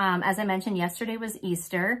 So as I mentioned, yesterday was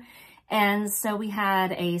Easter, and so we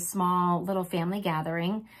had a small little family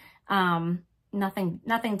gathering.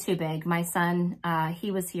 Nothing too big. My son, he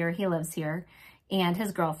was here, he lives here, and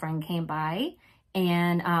his girlfriend came by,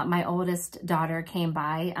 and my oldest daughter came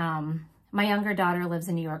by. My younger daughter lives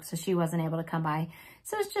in New York, so she wasn't able to come by.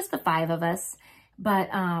 So it's just the 5 of us. But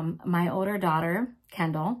my older daughter,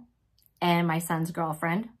 Kendall, and my son's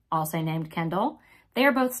girlfriend, also named Kendall, they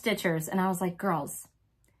are both stitchers. And I was like, girls,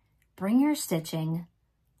 bring your stitching.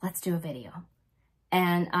 Let's do a video.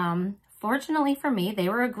 And fortunately for me, they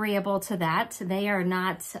were agreeable to that. They are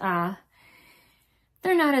not,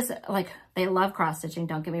 they're not as, like, they love cross-stitching,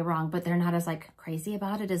 don't get me wrong, but they're not as, like, crazy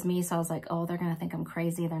about it as me. So I was like, oh, they're going to think I'm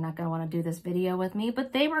crazy. They're not going to want to do this video with me.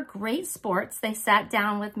 But they were great sports. They sat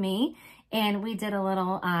down with me, and we did a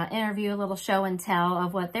little interview, a little show and tell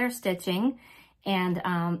of what they're stitching. And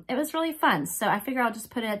it was really fun. So I figure I'll just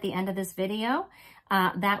put it at the end of this video.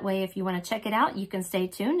 That way, if you want to check it out, you can stay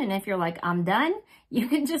tuned. And if you're like, I'm done, you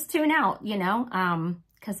can just tune out, you know,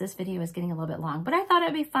 because this video is getting a little bit long. But I thought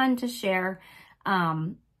it'd be fun to share,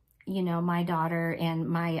 you know, my daughter and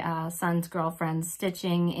my son's girlfriend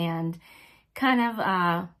stitching, and kind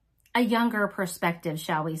of a younger perspective,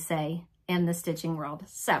 shall we say, in the stitching world.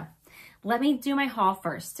 So let me do my haul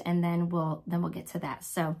first, and then we'll get to that.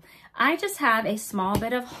 So I just have a small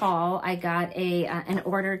bit of haul. I got an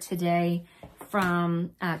order today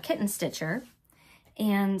from Kitten Stitcher,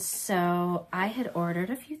 and so I had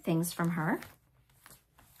ordered a few things from her.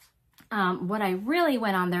 What I really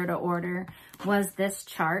went on there to order was this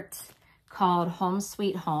chart called Home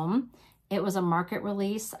Sweet Home. It was a market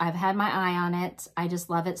release. I've had my eye on it. I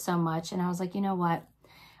just love it so much, and I was like, you know what?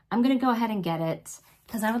 I'm gonna go ahead and get it,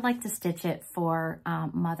 because I would like to stitch it for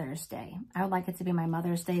Mother's Day. I would like it to be my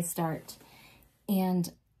Mother's Day start.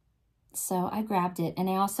 And so I grabbed it. And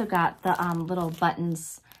I also got the little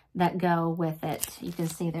buttons that go with it. You can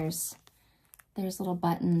see there's little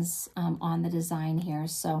buttons on the design here.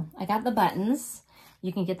 So I got the buttons.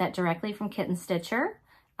 You can get that directly from Kitten Stitcher.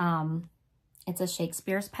 It's a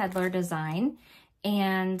Shakespeare's Peddler design.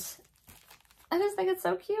 And I just think it's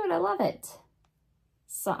so cute. I love it.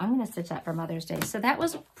 So I'm going to stitch that for Mother's Day. So that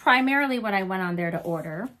was primarily what I went on there to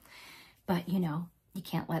order. But, you know, you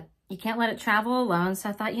can't let it travel alone. So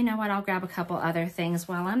I thought, you know what, I'll grab a couple other things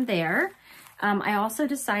while I'm there. I also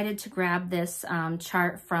decided to grab this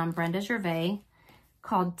chart from Brenda Gervais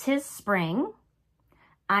called 'Tis Spring.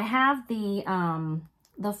 I have the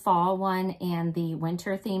fall one and the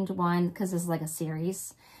winter themed one because this is like a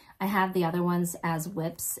series. I have the other ones as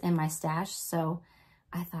whips in my stash, so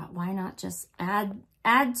I thought, why not just add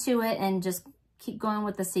to it and just keep going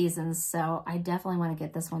with the seasons. So I definitely want to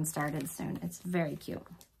get this one started soon. It's very cute.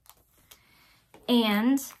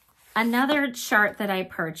 And another chart that I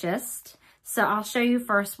purchased. So I'll show you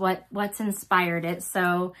first what's inspired it.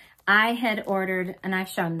 So I had ordered, and I've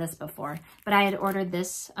shown this before, but I had ordered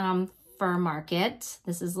this fur market.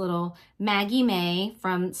 This is little Maggie May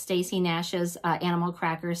from Stacy Nash's Animal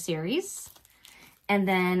Cracker series. And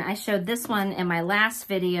then I showed this one in my last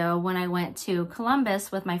video when I went to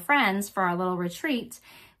Columbus with my friends for our little retreat.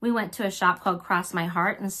 We went to a shop called Cross My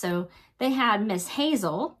Heart, and so they had Miss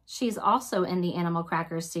Hazel. She's also in the Animal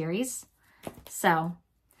Crackers series. So,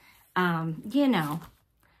 you know,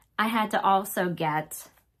 I had to also get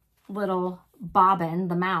little Bobbin,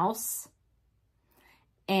 the mouse,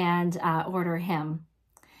 and order him.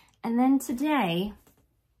 And then today,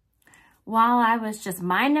 while I was just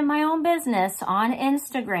minding my own business on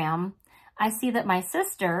Instagram, I see that my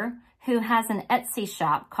sister, who has an Etsy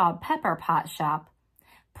shop called Pepper Pot Shop,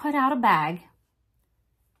 put out a bag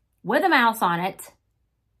with a mouse on it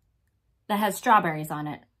that has strawberries on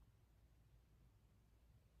it.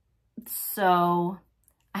 So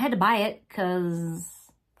I had to buy it because,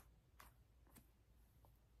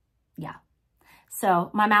 yeah.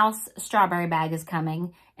 So my mouse strawberry bag is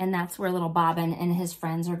coming, and that's where little Bobbin and his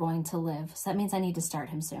friends are going to live. So that means I need to start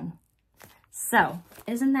him soon. So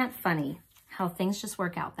isn't that funny how things just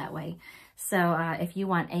work out that way? So if you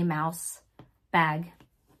want a mouse bag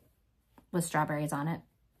with strawberries on it,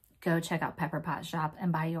 go check out Pepper Pot Shop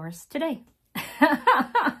and buy yours today.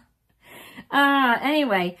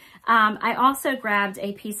 Anyway, I also grabbed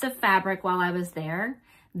a piece of fabric while I was there.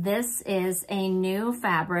 This is a new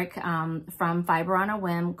fabric from Fiber on a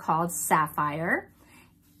Whim called Sapphire.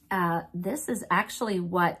 This is actually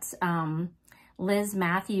what Liz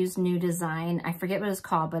Matthews' new design, I forget what it's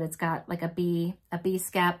called, but it's got like a bee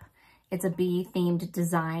skep. It's a bee themed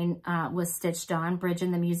design was stitched on. Bridge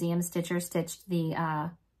in the Museum Stitcher stitched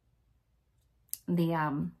the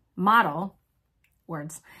model,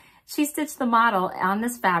 words. She stitched the model on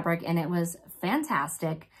this fabric, and it was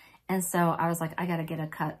fantastic. And so I was like, I got to get a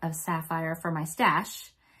cut of Sapphire for my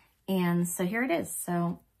stash. And so here it is.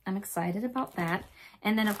 So I'm excited about that.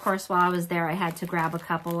 And then, of course, while I was there, I had to grab a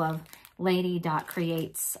couple of Lady Dot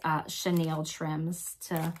Creates chenille trims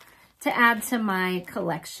to add to my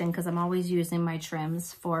collection, because I'm always using my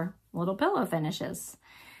trims for little pillow finishes.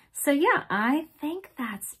 So yeah, I think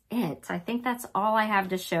that's it. I think that's all I have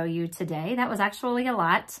to show you today. That was actually a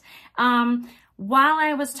lot. While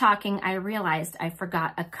I was talking, I realized I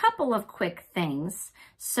forgot a couple of quick things.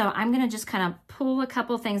 So I'm going to just kind of pull a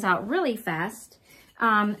couple things out really fast.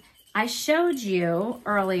 I showed you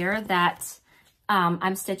earlier that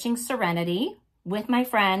I'm stitching Serenity with my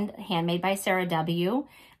friend, Handmade by Sarah W.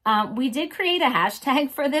 We did create a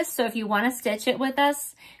hashtag for this, so if you want to stitch it with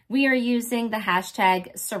us, we are using the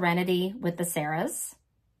hashtag Serenity with the Sarahs.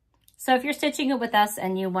 So if you're stitching it with us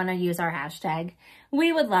and you want to use our hashtag,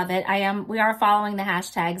 we would love it. We are following the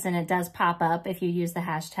hashtags, and it does pop up if you use the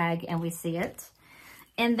hashtag and we see it.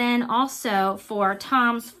 And then also for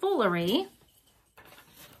Tom's Foolery,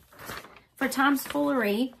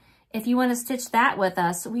 if you want to stitch that with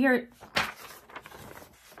us, we are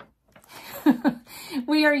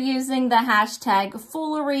we are using the hashtag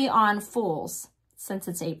Foolery on Fools, since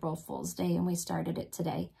it's April Fool's Day and we started it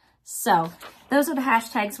today. So those are the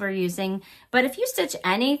hashtags we're using. But if you stitch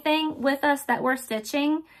anything with us that we're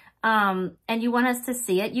stitching and you want us to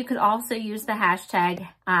see it, you could also use the hashtag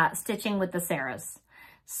Stitching with the Sarahs.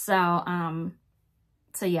 So,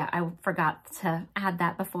 so yeah, I forgot to add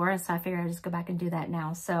that before, so I figured I'd just go back and do that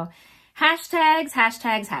now. So hashtags,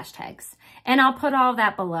 hashtags, hashtags. And I'll put all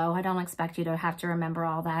that below. I don't expect you to have to remember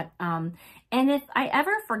all that. And if I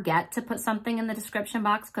ever forget to put something in the description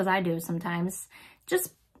box, because I do sometimes,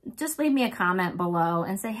 just leave me a comment below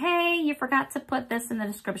and say, hey, you forgot to put this in the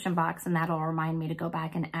description box, and that'll remind me to go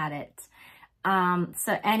back and add it.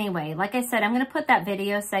 So anyway, like I said, I'm going to put that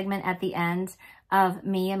video segment at the end of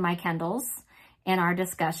me and my Kendalls and our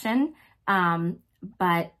discussion.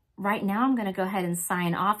 But right now I'm going to go ahead and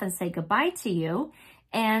sign off and say goodbye to you.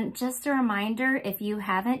 And just a reminder, if you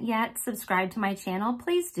haven't yet subscribed to my channel,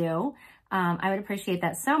 please do. I would appreciate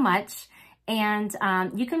that so much. And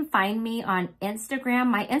you can find me on Instagram.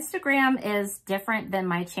 My Instagram is different than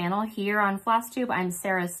my channel here on Flosstube. I'm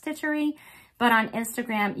Sarah Stitchery, but on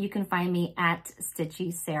Instagram, you can find me at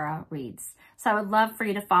Stitchy Sarah Reads. So I would love for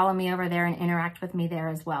you to follow me over there and interact with me there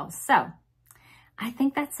as well. So I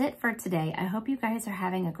think that's it for today. I hope you guys are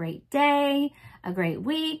having a great day, a great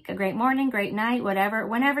week, a great morning, great night, whatever,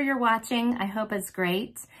 whenever you're watching. I hope it's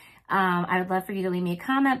great. I would love for you to leave me a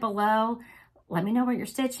comment below. Let me know what you're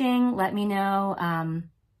stitching. Let me know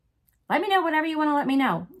whatever you want to let me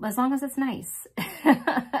know, as long as it's nice.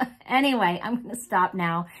 Anyway, I'm going to stop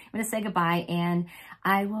now. I'm going to say goodbye, and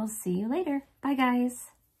I will see you later. Bye, guys.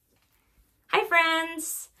 Hi,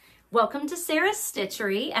 friends. Welcome to Sarah's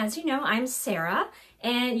Stitchery. As you know, I'm Sarah,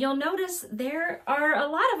 and you'll notice there are a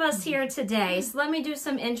lot of us here today. So let me do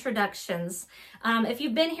some introductions. If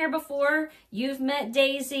you've been here before, you've met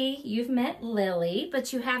Daisy, you've met Lily,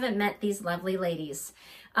 but you haven't met these lovely ladies.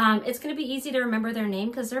 It's going to be easy to remember their name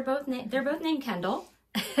because they're both named Kendall.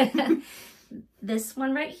 This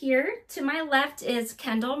one right here to my left is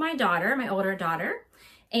Kendall, my daughter, my older daughter.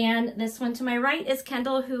 And this one to my right is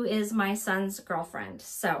Kendall, who is my son's girlfriend.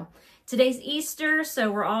 So today's Easter, so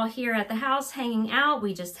we're all here at the house hanging out.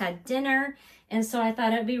 We just had dinner. And so I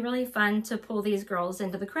thought it'd be really fun to pull these girls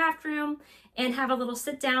into the craft room and have a little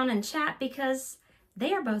sit down and chat because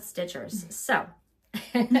they are both stitchers. So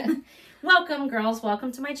welcome, girls.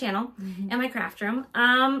 Welcome to my channel and my craft room.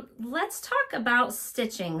 Let's talk about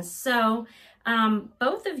stitching. So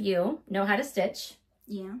both of you know how to stitch.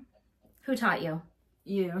 Yeah. Who taught you?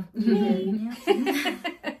 You.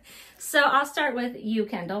 So I'll start with you,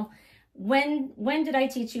 Kendall. When did I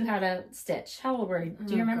teach you how to stitch? How old were you?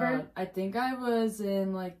 Do you remember? God. I think I was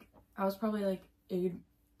in I was probably like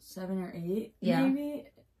 7 or 8, yeah, maybe.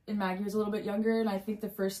 And Maggie was a little bit younger, and I think the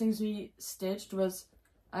first things we stitched was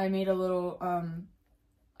I made a little,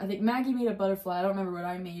 I think Maggie made a butterfly. I don't remember what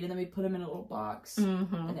I made, and then we put them in a little box,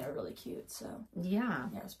 and they were really cute. So yeah,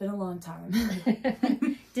 it's been a long time.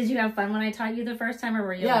 Did you have fun when I taught you the first time, or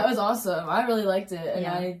were you? Yeah, it was awesome. I really liked it, and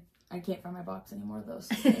yeah. I can't find my box anymore though.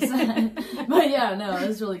 But yeah, no, it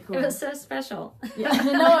was really cool. It was so special. Yeah,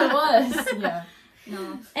 no, it was. Yeah.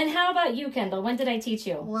 No. And how about you, Kendall? When did I teach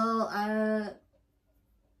you? Well,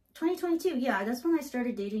 2022. Yeah, that's when I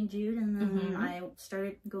started dating Jude, and then I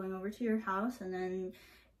started going over to your house, and then.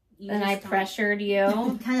 And I pressured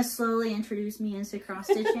you. Kind of slowly introduced me into cross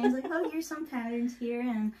stitching. It's like, oh, here's some patterns here,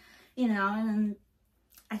 and and then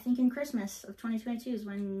I think in Christmas of 2022 is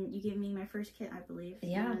when you gave me my first kit, I believe.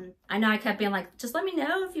 Yeah. I know I kept being like, just let me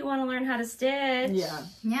know if you want to learn how to stitch. Yeah.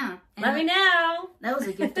 Yeah. Let me know. That was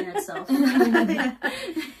a gift in itself.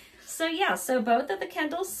 So yeah, so both of the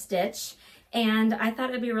Kendalls stitch. And I thought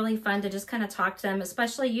it'd be really fun to just kind of talk to them,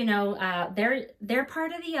 especially, they're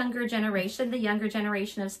part of the younger generation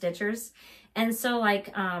of stitchers. And so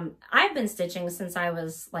I've been stitching since I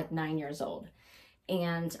was 9 years old.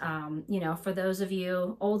 And, for those of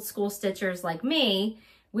you old school stitchers like me,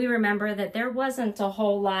 we remember that there wasn't a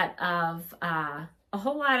whole lot of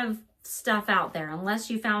stuff out there unless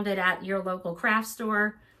you found it at your local craft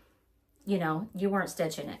store. You weren't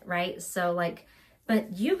stitching it, right? So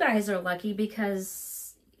but you guys are lucky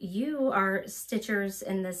because you are stitchers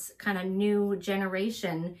in this kind of new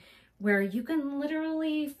generation where you can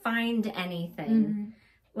literally find anything.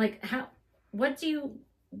 What do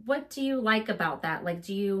you like about that?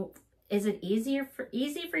 Is it easy for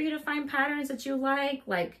you to find patterns that you like?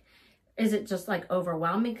 Is it just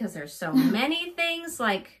overwhelming because there's so many things?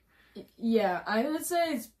 Yeah, I would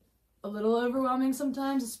say it's a little overwhelming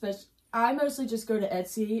sometimes, especially. I mostly just go to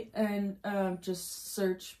Etsy and just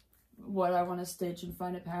search what I want to stitch and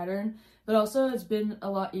find a pattern. But also it's been a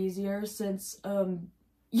lot easier since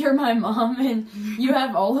you're my mom and you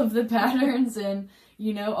have all of the patterns and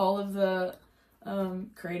all of the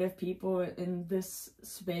creative people in this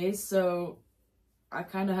space. So I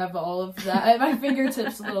kind of have all of that at my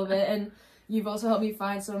fingertips a little bit. And you've also helped me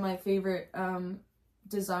find some of my favorite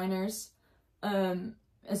designers,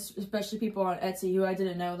 especially people on Etsy who I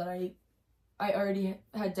didn't know that I already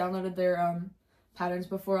had downloaded their patterns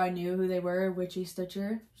before I knew who they were. Witchy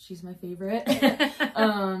Stitcher, she's my favorite.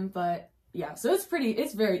 But yeah, so it's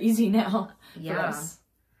very easy now for us.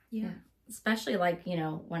 Yeah. Especially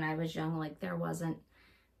when I was young, there wasn't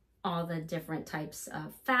all the different types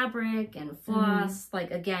of fabric and floss.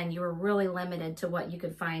 Again, you were really limited to what you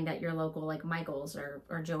could find at your local Michael's or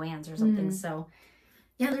Joann's or something. So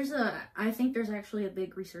yeah, I think there's actually a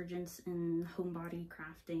big resurgence in homebody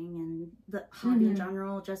crafting and the hobby in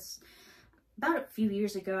general. Just about a few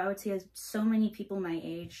years ago, I would say so many people my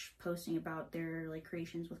age posting about their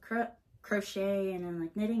creations with crochet and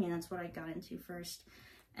then knitting, and that's what I got into first.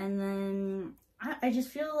 And then I just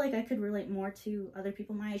feel like I could relate more to other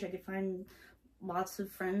people my age. I could find lots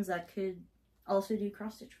of friends that could also do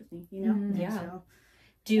cross stitch with me, Yeah. So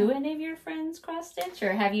Do any of your friends cross stitch,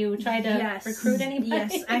 or have you tried to recruit anybody?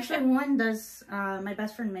 Yes, actually one does. My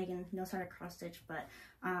best friend Megan knows how to cross stitch, but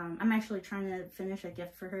I'm actually trying to finish a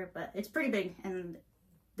gift for her, but it's pretty big and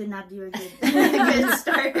did not do a good, good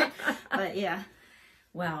start. But yeah.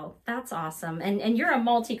 Wow, that's awesome. And you're a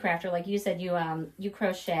multi-crafter, like you said. You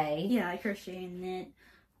crochet. Yeah, I crochet and knit.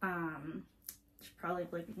 There's probably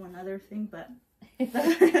like one other thing, but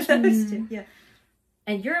those two. Yeah.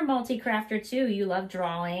 And you're a multi-crafter too. You love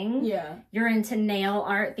drawing. Yeah. You're into nail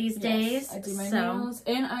art these days. I do my nails.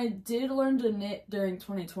 And I did learn to knit during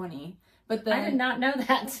 2020. But then... I did not know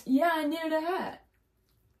that. Yeah, I knitted a hat.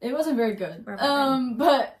 It wasn't very good.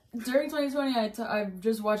 But during 2020, I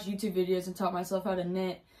just watched YouTube videos and taught myself how to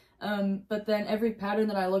knit. But then every pattern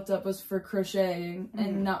that I looked up was for crocheting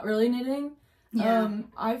and not really knitting. Yeah.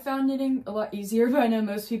 I found knitting a lot easier, but I know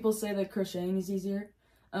most people say that crocheting is easier.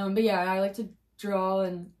 But yeah, I like to draw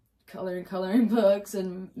and color in coloring books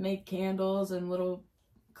and make candles and little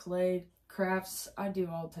clay crafts. I do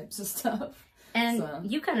all types of stuff.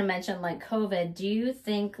 And you kind of mentioned like COVID. Do you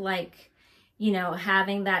think like, you know,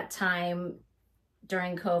 having that time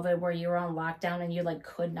during COVID where you were on lockdown and you like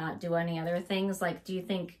could not do any other things, like do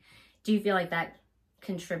you feel like that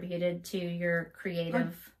contributed to your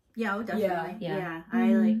creative? Yeah, definitely. Yeah.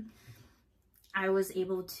 I was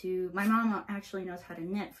able to, my mom actually knows how to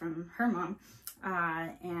knit from her mom.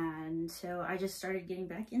 And so I just started getting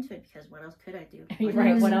back into it because what else could I do?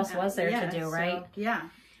 Right. What else was there to do, right? So, yeah.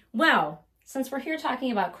 Well, since we're here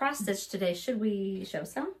talking about cross stitch today, should we show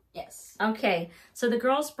some? Yes. Okay. So the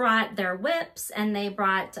girls brought their whips and they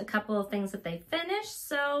brought a couple of things that they finished.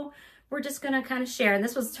 So we're just going to kind of share. And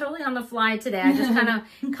this was totally on the fly today. I just kind of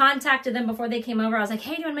contacted them before they came over. I was like,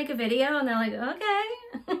 hey, do you want to make a video? And they're like, okay.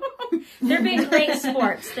 They're being great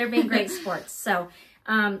sports. They're being great sports. So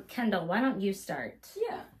Kendall, why don't you start?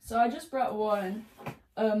 Yeah, so I just brought one.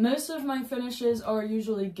 Most of my finishes are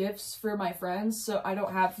usually gifts for my friends, so I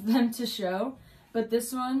don't have them to show. But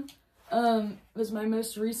this one was my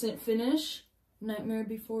most recent finish, Nightmare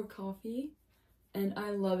Before Coffee, and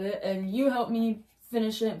I love it. And you helped me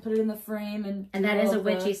finish it and put it in the frame. And that is a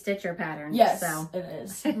witchy stitcher pattern. Yes, so. it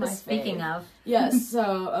is. Speaking of. Yes,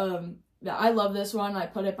 so yeah, I love this one. I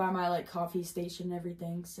put it by my like coffee station and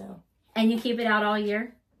everything, so. And you keep it out all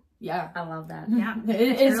year? Yeah. I love that. Yeah.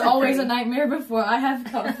 It's really always a nightmare before I have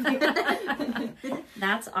coffee.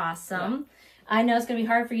 That's awesome. Yeah. I know it's going to be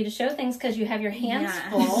hard for you to show things because you have your hands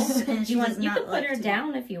full. You can put her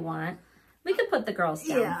down if you want. We could put the girls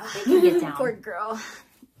down. Yeah. They can get down. Poor girl.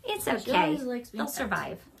 It's okay. They'll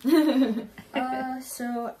survive.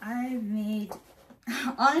 So I've made...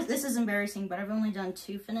 Honestly, this is embarrassing, but I've only done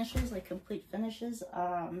 2 finishes, like complete finishes.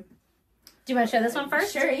 Do you want to show this one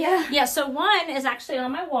first? Sure, yeah. Yeah, so one is actually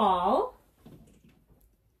on my wall.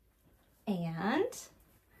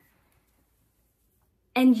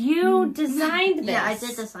 And you designed this. Yeah, I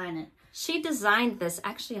did design it. She designed this.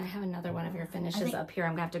 Actually, I have another one of your finishes up here.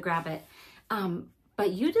 I'm going to have to grab it.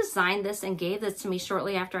 But you designed this and gave this to me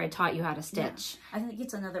shortly after I taught you how to stitch. Yeah. I think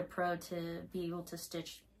it's another pro to be able to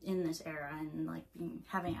stitch in this era and like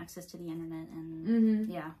having access to the internet and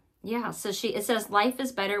yeah. Yeah, so it says life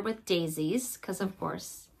is better with daisies, because of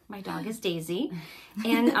course my dog is Daisy.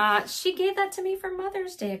 And she gave that to me for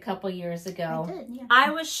Mother's Day a couple years ago. I did, yeah.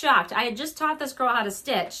 I was shocked. I had just taught this girl how to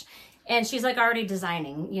stitch and she's like already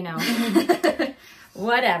designing, you know.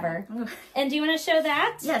 Whatever. And do you want to show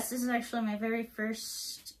that? Yes, this is actually my very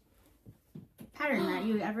first pattern that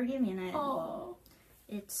you ever gave me. And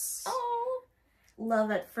it's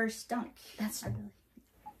Love at First Dunk. That's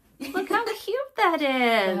Look how cute that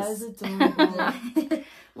is. That is adorable.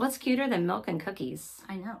 What's cuter than milk and cookies?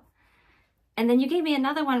 I know. And then you gave me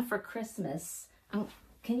another one for Christmas.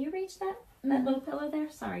 Can you reach that little pillow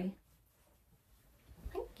there? Sorry.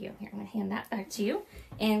 Thank you. Here, I'm going to hand that back to you.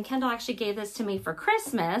 And Kendall actually gave this to me for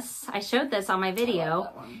Christmas. I showed this on my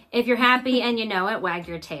video. If you're happy and you know it, wag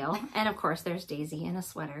your tail. And of course, there's Daisy in a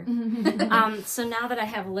sweater. So now that I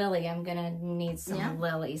have Lily, I'm going to need some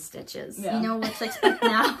Lily stitches. Yeah. You know what to expect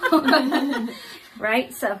now.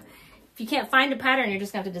 Right? So if you can't find a pattern, you're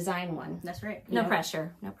just going to have to design one. That's right. No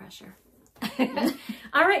pressure. No pressure.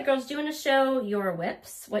 All right, girls, do you want to show your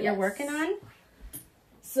whips, what you're working on?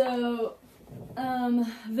 So...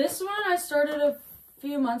 this one I started a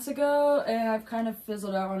few months ago and I've kind of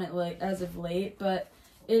fizzled out on it as of late, but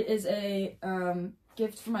it is a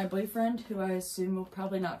gift for my boyfriend who I assume will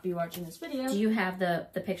probably not be watching this video. Do you have the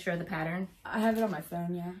picture of the pattern? I have it on my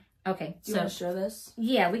phone, yeah. Okay. Do you want to show this?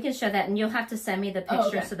 Yeah, we can show that and you'll have to send me the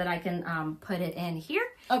picture so that I can put it in here.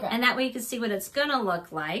 Okay. And that way you can see what it's gonna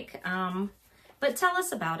look like. But tell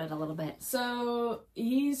us about it a little bit. So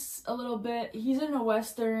he's into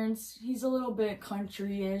westerns, he's a little bit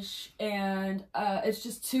country-ish, and it's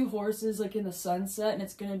just two horses like in the sunset, and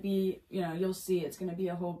it's gonna be, you know, you'll see it's gonna be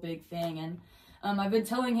a whole big thing. And I've been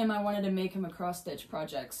telling him I wanted to make him a cross-stitch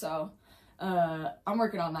project, so I'm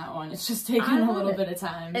working on that one. It's just taking a little bit of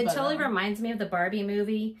time. It totally reminds me of the Barbie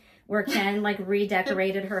movie where Ken like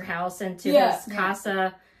redecorated her house into this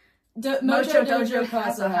casa. Mojo Dojo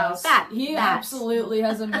Casa House. He absolutely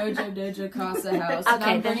has a Mojo Dojo Casa House. Okay, and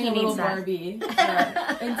I'm then he bringing a little needs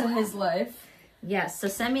that. Barbie into his life. Yes, so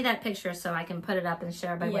send me that picture so I can put it up and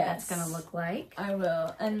share by what that's going to look like. I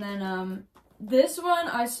will. And then this one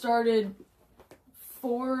I started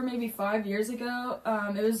 4, maybe 5 years ago.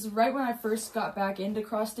 It was right when I first got back into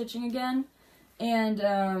cross-stitching again. And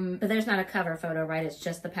but there's not a cover photo, right? It's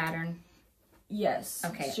just the pattern. Yes.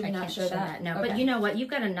 Okay, Should we I not can't show that? No, okay. But you know what? You've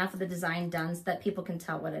got enough of the design done so that people can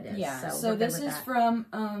tell what it is. Yeah. So this is from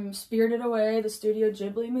Spirited Away, the Studio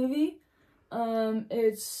Ghibli movie.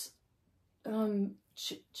 It's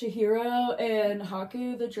Chihiro and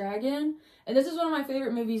Haku the dragon. And this is one of my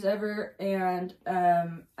favorite movies ever, and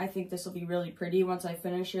I think this will be really pretty once I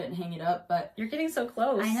finish it and hang it up. But you're getting so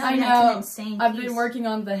close. I know. That's an insane I've piece. been working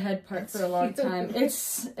on the head part for a long time.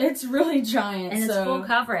 It's really giant, and it's full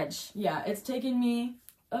coverage. Yeah, it's taken me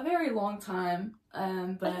a very long time,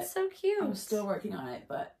 but it's so cute. I'm still working on it.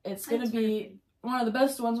 But it's gonna be one of the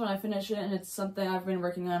best ones when I finish it, and it's something I've been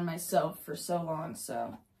working on myself for so long.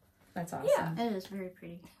 So that's awesome. Yeah, it is very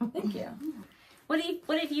pretty. Thank you.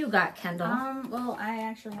 What have you got, Kendall? Well, I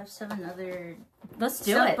actually have 7 other. Let's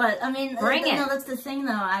do it. But I mean, bring it. No, that's the thing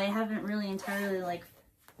though. I haven't really entirely like.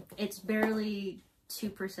 It's barely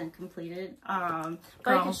 2% completed. But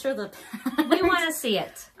I can show the. We want to see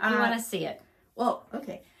it. We want to see it. Well,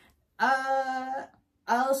 okay.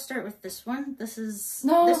 I'll start with this one. This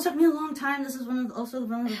took me a long time. This is also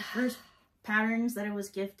one of the first patterns that I was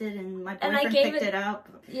gifted, and my boyfriend picked it up.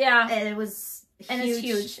 Yeah, and it was huge. And it's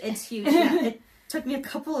huge. It's huge. Yeah, it took me a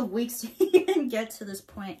couple of weeks to even get to this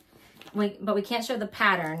point. But we can't show the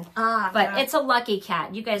pattern. But it's a lucky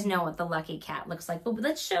cat. You guys know what the lucky cat looks like. But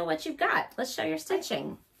let's show what you've got. Let's show your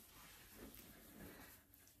stitching.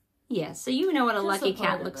 Yeah, so you know what a lucky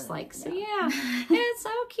cat looks like. So yeah, it's so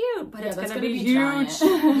cute. But it's gonna be huge.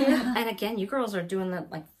 Yeah. And again, you girls are doing the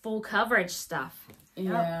like full coverage stuff.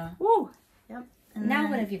 Yeah. Woo. Yep. And now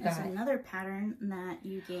what have you got? There's another pattern that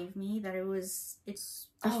you gave me that there's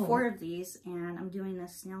 4 of these, and I'm doing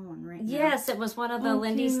this snail one right now. Yes, it was one of the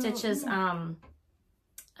Lindy Stitches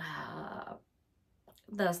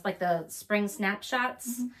the spring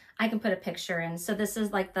snapshots. Mm-hmm. I can put a picture in. So this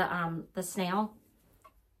is like the snail.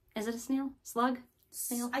 Is it a snail? Slug?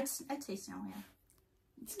 Snail? I'd say snail, yeah.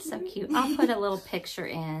 It's so cute. I'll put a little picture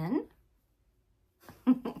in.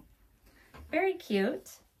 Very cute.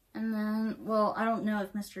 And then, well, I don't know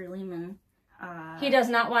if Mr. Lehman... he does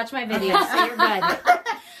not watch my videos, so you're good.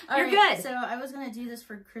 You're good. So I was going to do this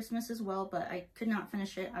for Christmas as well, but I could not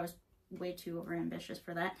finish it. I was way too overambitious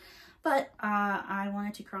for that. But I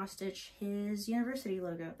wanted to cross-stitch his university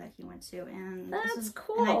logo that he went to. And that's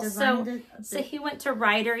cool. And I designed it. So he went to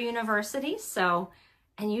Rider University,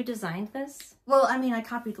 and you designed this? Well, I mean, I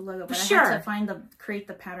copied the logo, but I had to create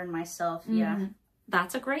the pattern myself. Mm-hmm. Yeah.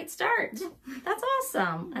 That's a great start. That's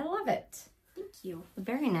awesome. I love it. Thank you.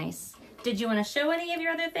 Very nice. Did you want to show any of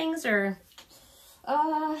your other things, or?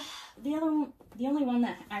 The only one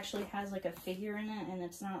that actually has like a figure in it, and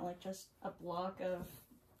it's not like just a block of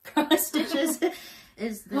cross stitches,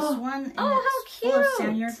 is this one. And how cute! Full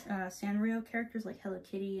of Sanrio characters like Hello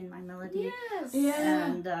Kitty and My Melody. Yes. Yeah.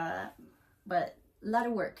 And but a lot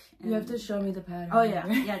of work. And you have to show me the pattern. Oh yeah,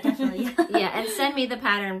 yeah, definitely. Yeah, and send me the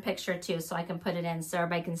pattern picture too, so I can put it in so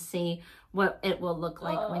everybody can see what it will look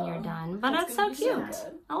like when you're done. But that's so cute.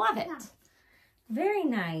 I love it. Yeah. Very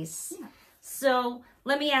nice. Yeah. So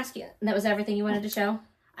let me ask you. That was everything you wanted to show?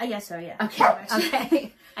 I guess so. Yeah. Okay.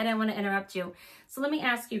 Okay. I didn't want to interrupt you. So let me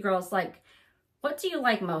ask you, girls. Like, what do you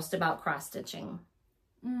like most about cross stitching?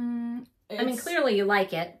 I mean, clearly you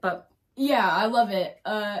like it, but yeah, I love it.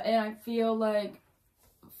 And I feel like,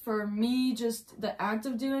 for me, just the act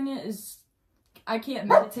of doing it is, I can't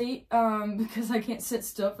meditate because I can't sit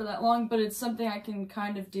still for that long, but it's something I can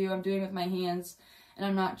kind of do. I'm doing it with my hands, and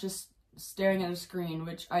I'm not just staring at a screen,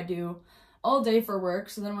 which I do all day for work.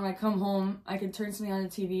 So then when I come home, I can turn something on the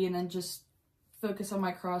TV and then just focus on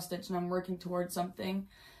my cross stitch, and I'm working towards something.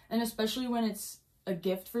 And especially when it's a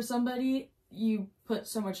gift for somebody, you put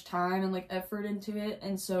so much time and like effort into it,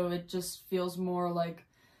 and so it just feels more like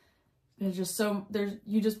There's just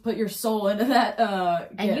you just put your soul into that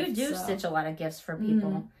and gift, you do stitch a lot of gifts for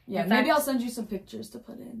people. Yeah, in maybe fact, I'll send you some pictures to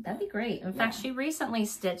put in. That'd be great. In fact, she recently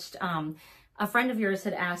stitched, a friend of yours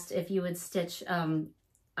had asked if you would stitch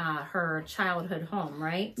her childhood home,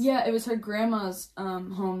 right? Yeah, it was her grandma's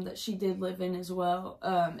home that she did live in as well.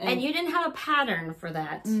 And you didn't have a pattern for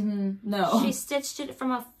that. No. She stitched it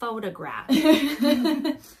from a photograph.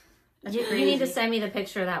 You need to send me the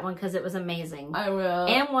picture of that one because it was amazing. I will.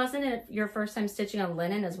 And wasn't it your first time stitching on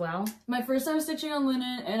linen as well? My first time stitching on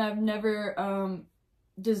linen, and I've never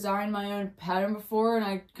designed my own pattern before, and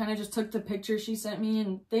I kind of just took the picture she sent me,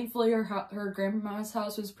 and thankfully her grandma's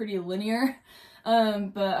house was pretty linear,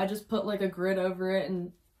 but I just put like a grid over it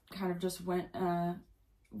and kind of just went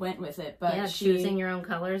with it. But yeah, choosing your own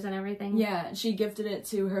colors and everything. Yeah, she gifted it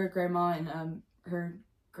to her grandma, and her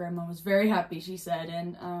grandma was very happy, she said,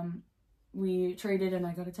 and we traded and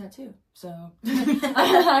I got a tattoo. So Good trade.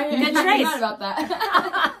 I'm not about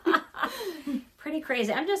that. Pretty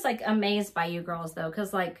crazy. I'm just like amazed by you girls though,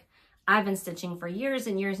 because like I've been stitching for years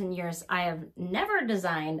and years and years. I have never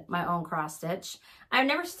designed my own cross stitch. I've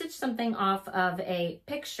never stitched something off of a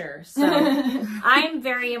picture. So I'm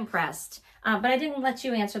very impressed. But I didn't let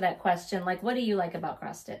you answer that question. Like, what do you like about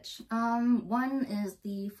cross stitch? One is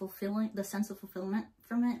the sense of fulfillment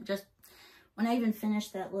from it. Just when I even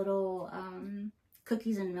finished that little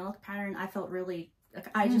cookies and milk pattern, I felt really, like,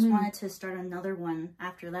 I just wanted to start another one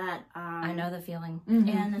after that. I know the feeling.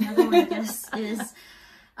 And another one, I guess, is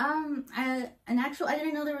I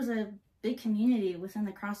didn't know there was a big community within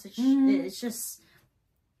the cross stitch. It's just,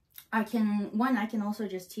 I can also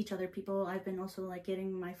just teach other people. I've been also like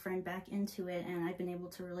getting my friend back into it, and I've been able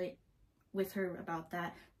to relate with her about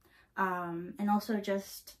that. And also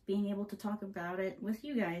just being able to talk about it with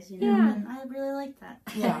you guys, you know, and I really like that.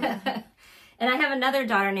 Yeah. And I have another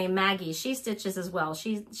daughter named Maggie. She stitches as well.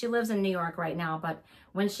 She lives in New York right now, but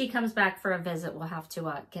when she comes back for a visit, we'll have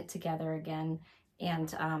to get together again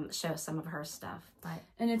and show some of her stuff.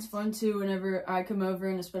 And it's fun too whenever I come over,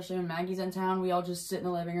 and especially when Maggie's in town, we all just sit in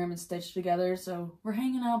the living room and stitch together. So we're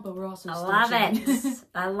hanging out, but we're also stitching. Love it.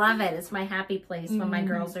 I love it. It's my happy place when my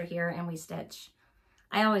girls are here and we stitch.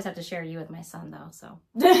 I always have to share you with my son though, so.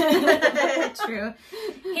 True.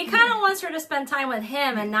 He kind of wants her to spend time with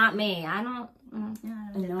him and not me. I don't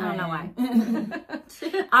know why.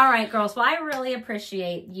 All right, girls. Well, I really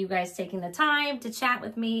appreciate you guys taking the time to chat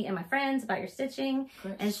with me and my friends about your stitching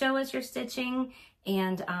and show us your stitching.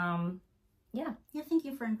 And yeah, thank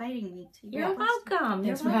you for inviting me to You're welcome.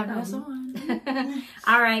 Thanks for having us on.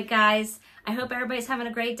 All right, guys. I hope everybody's having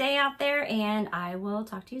a great day out there, and I will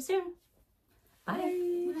talk to you soon. Bye.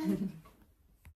 Bye.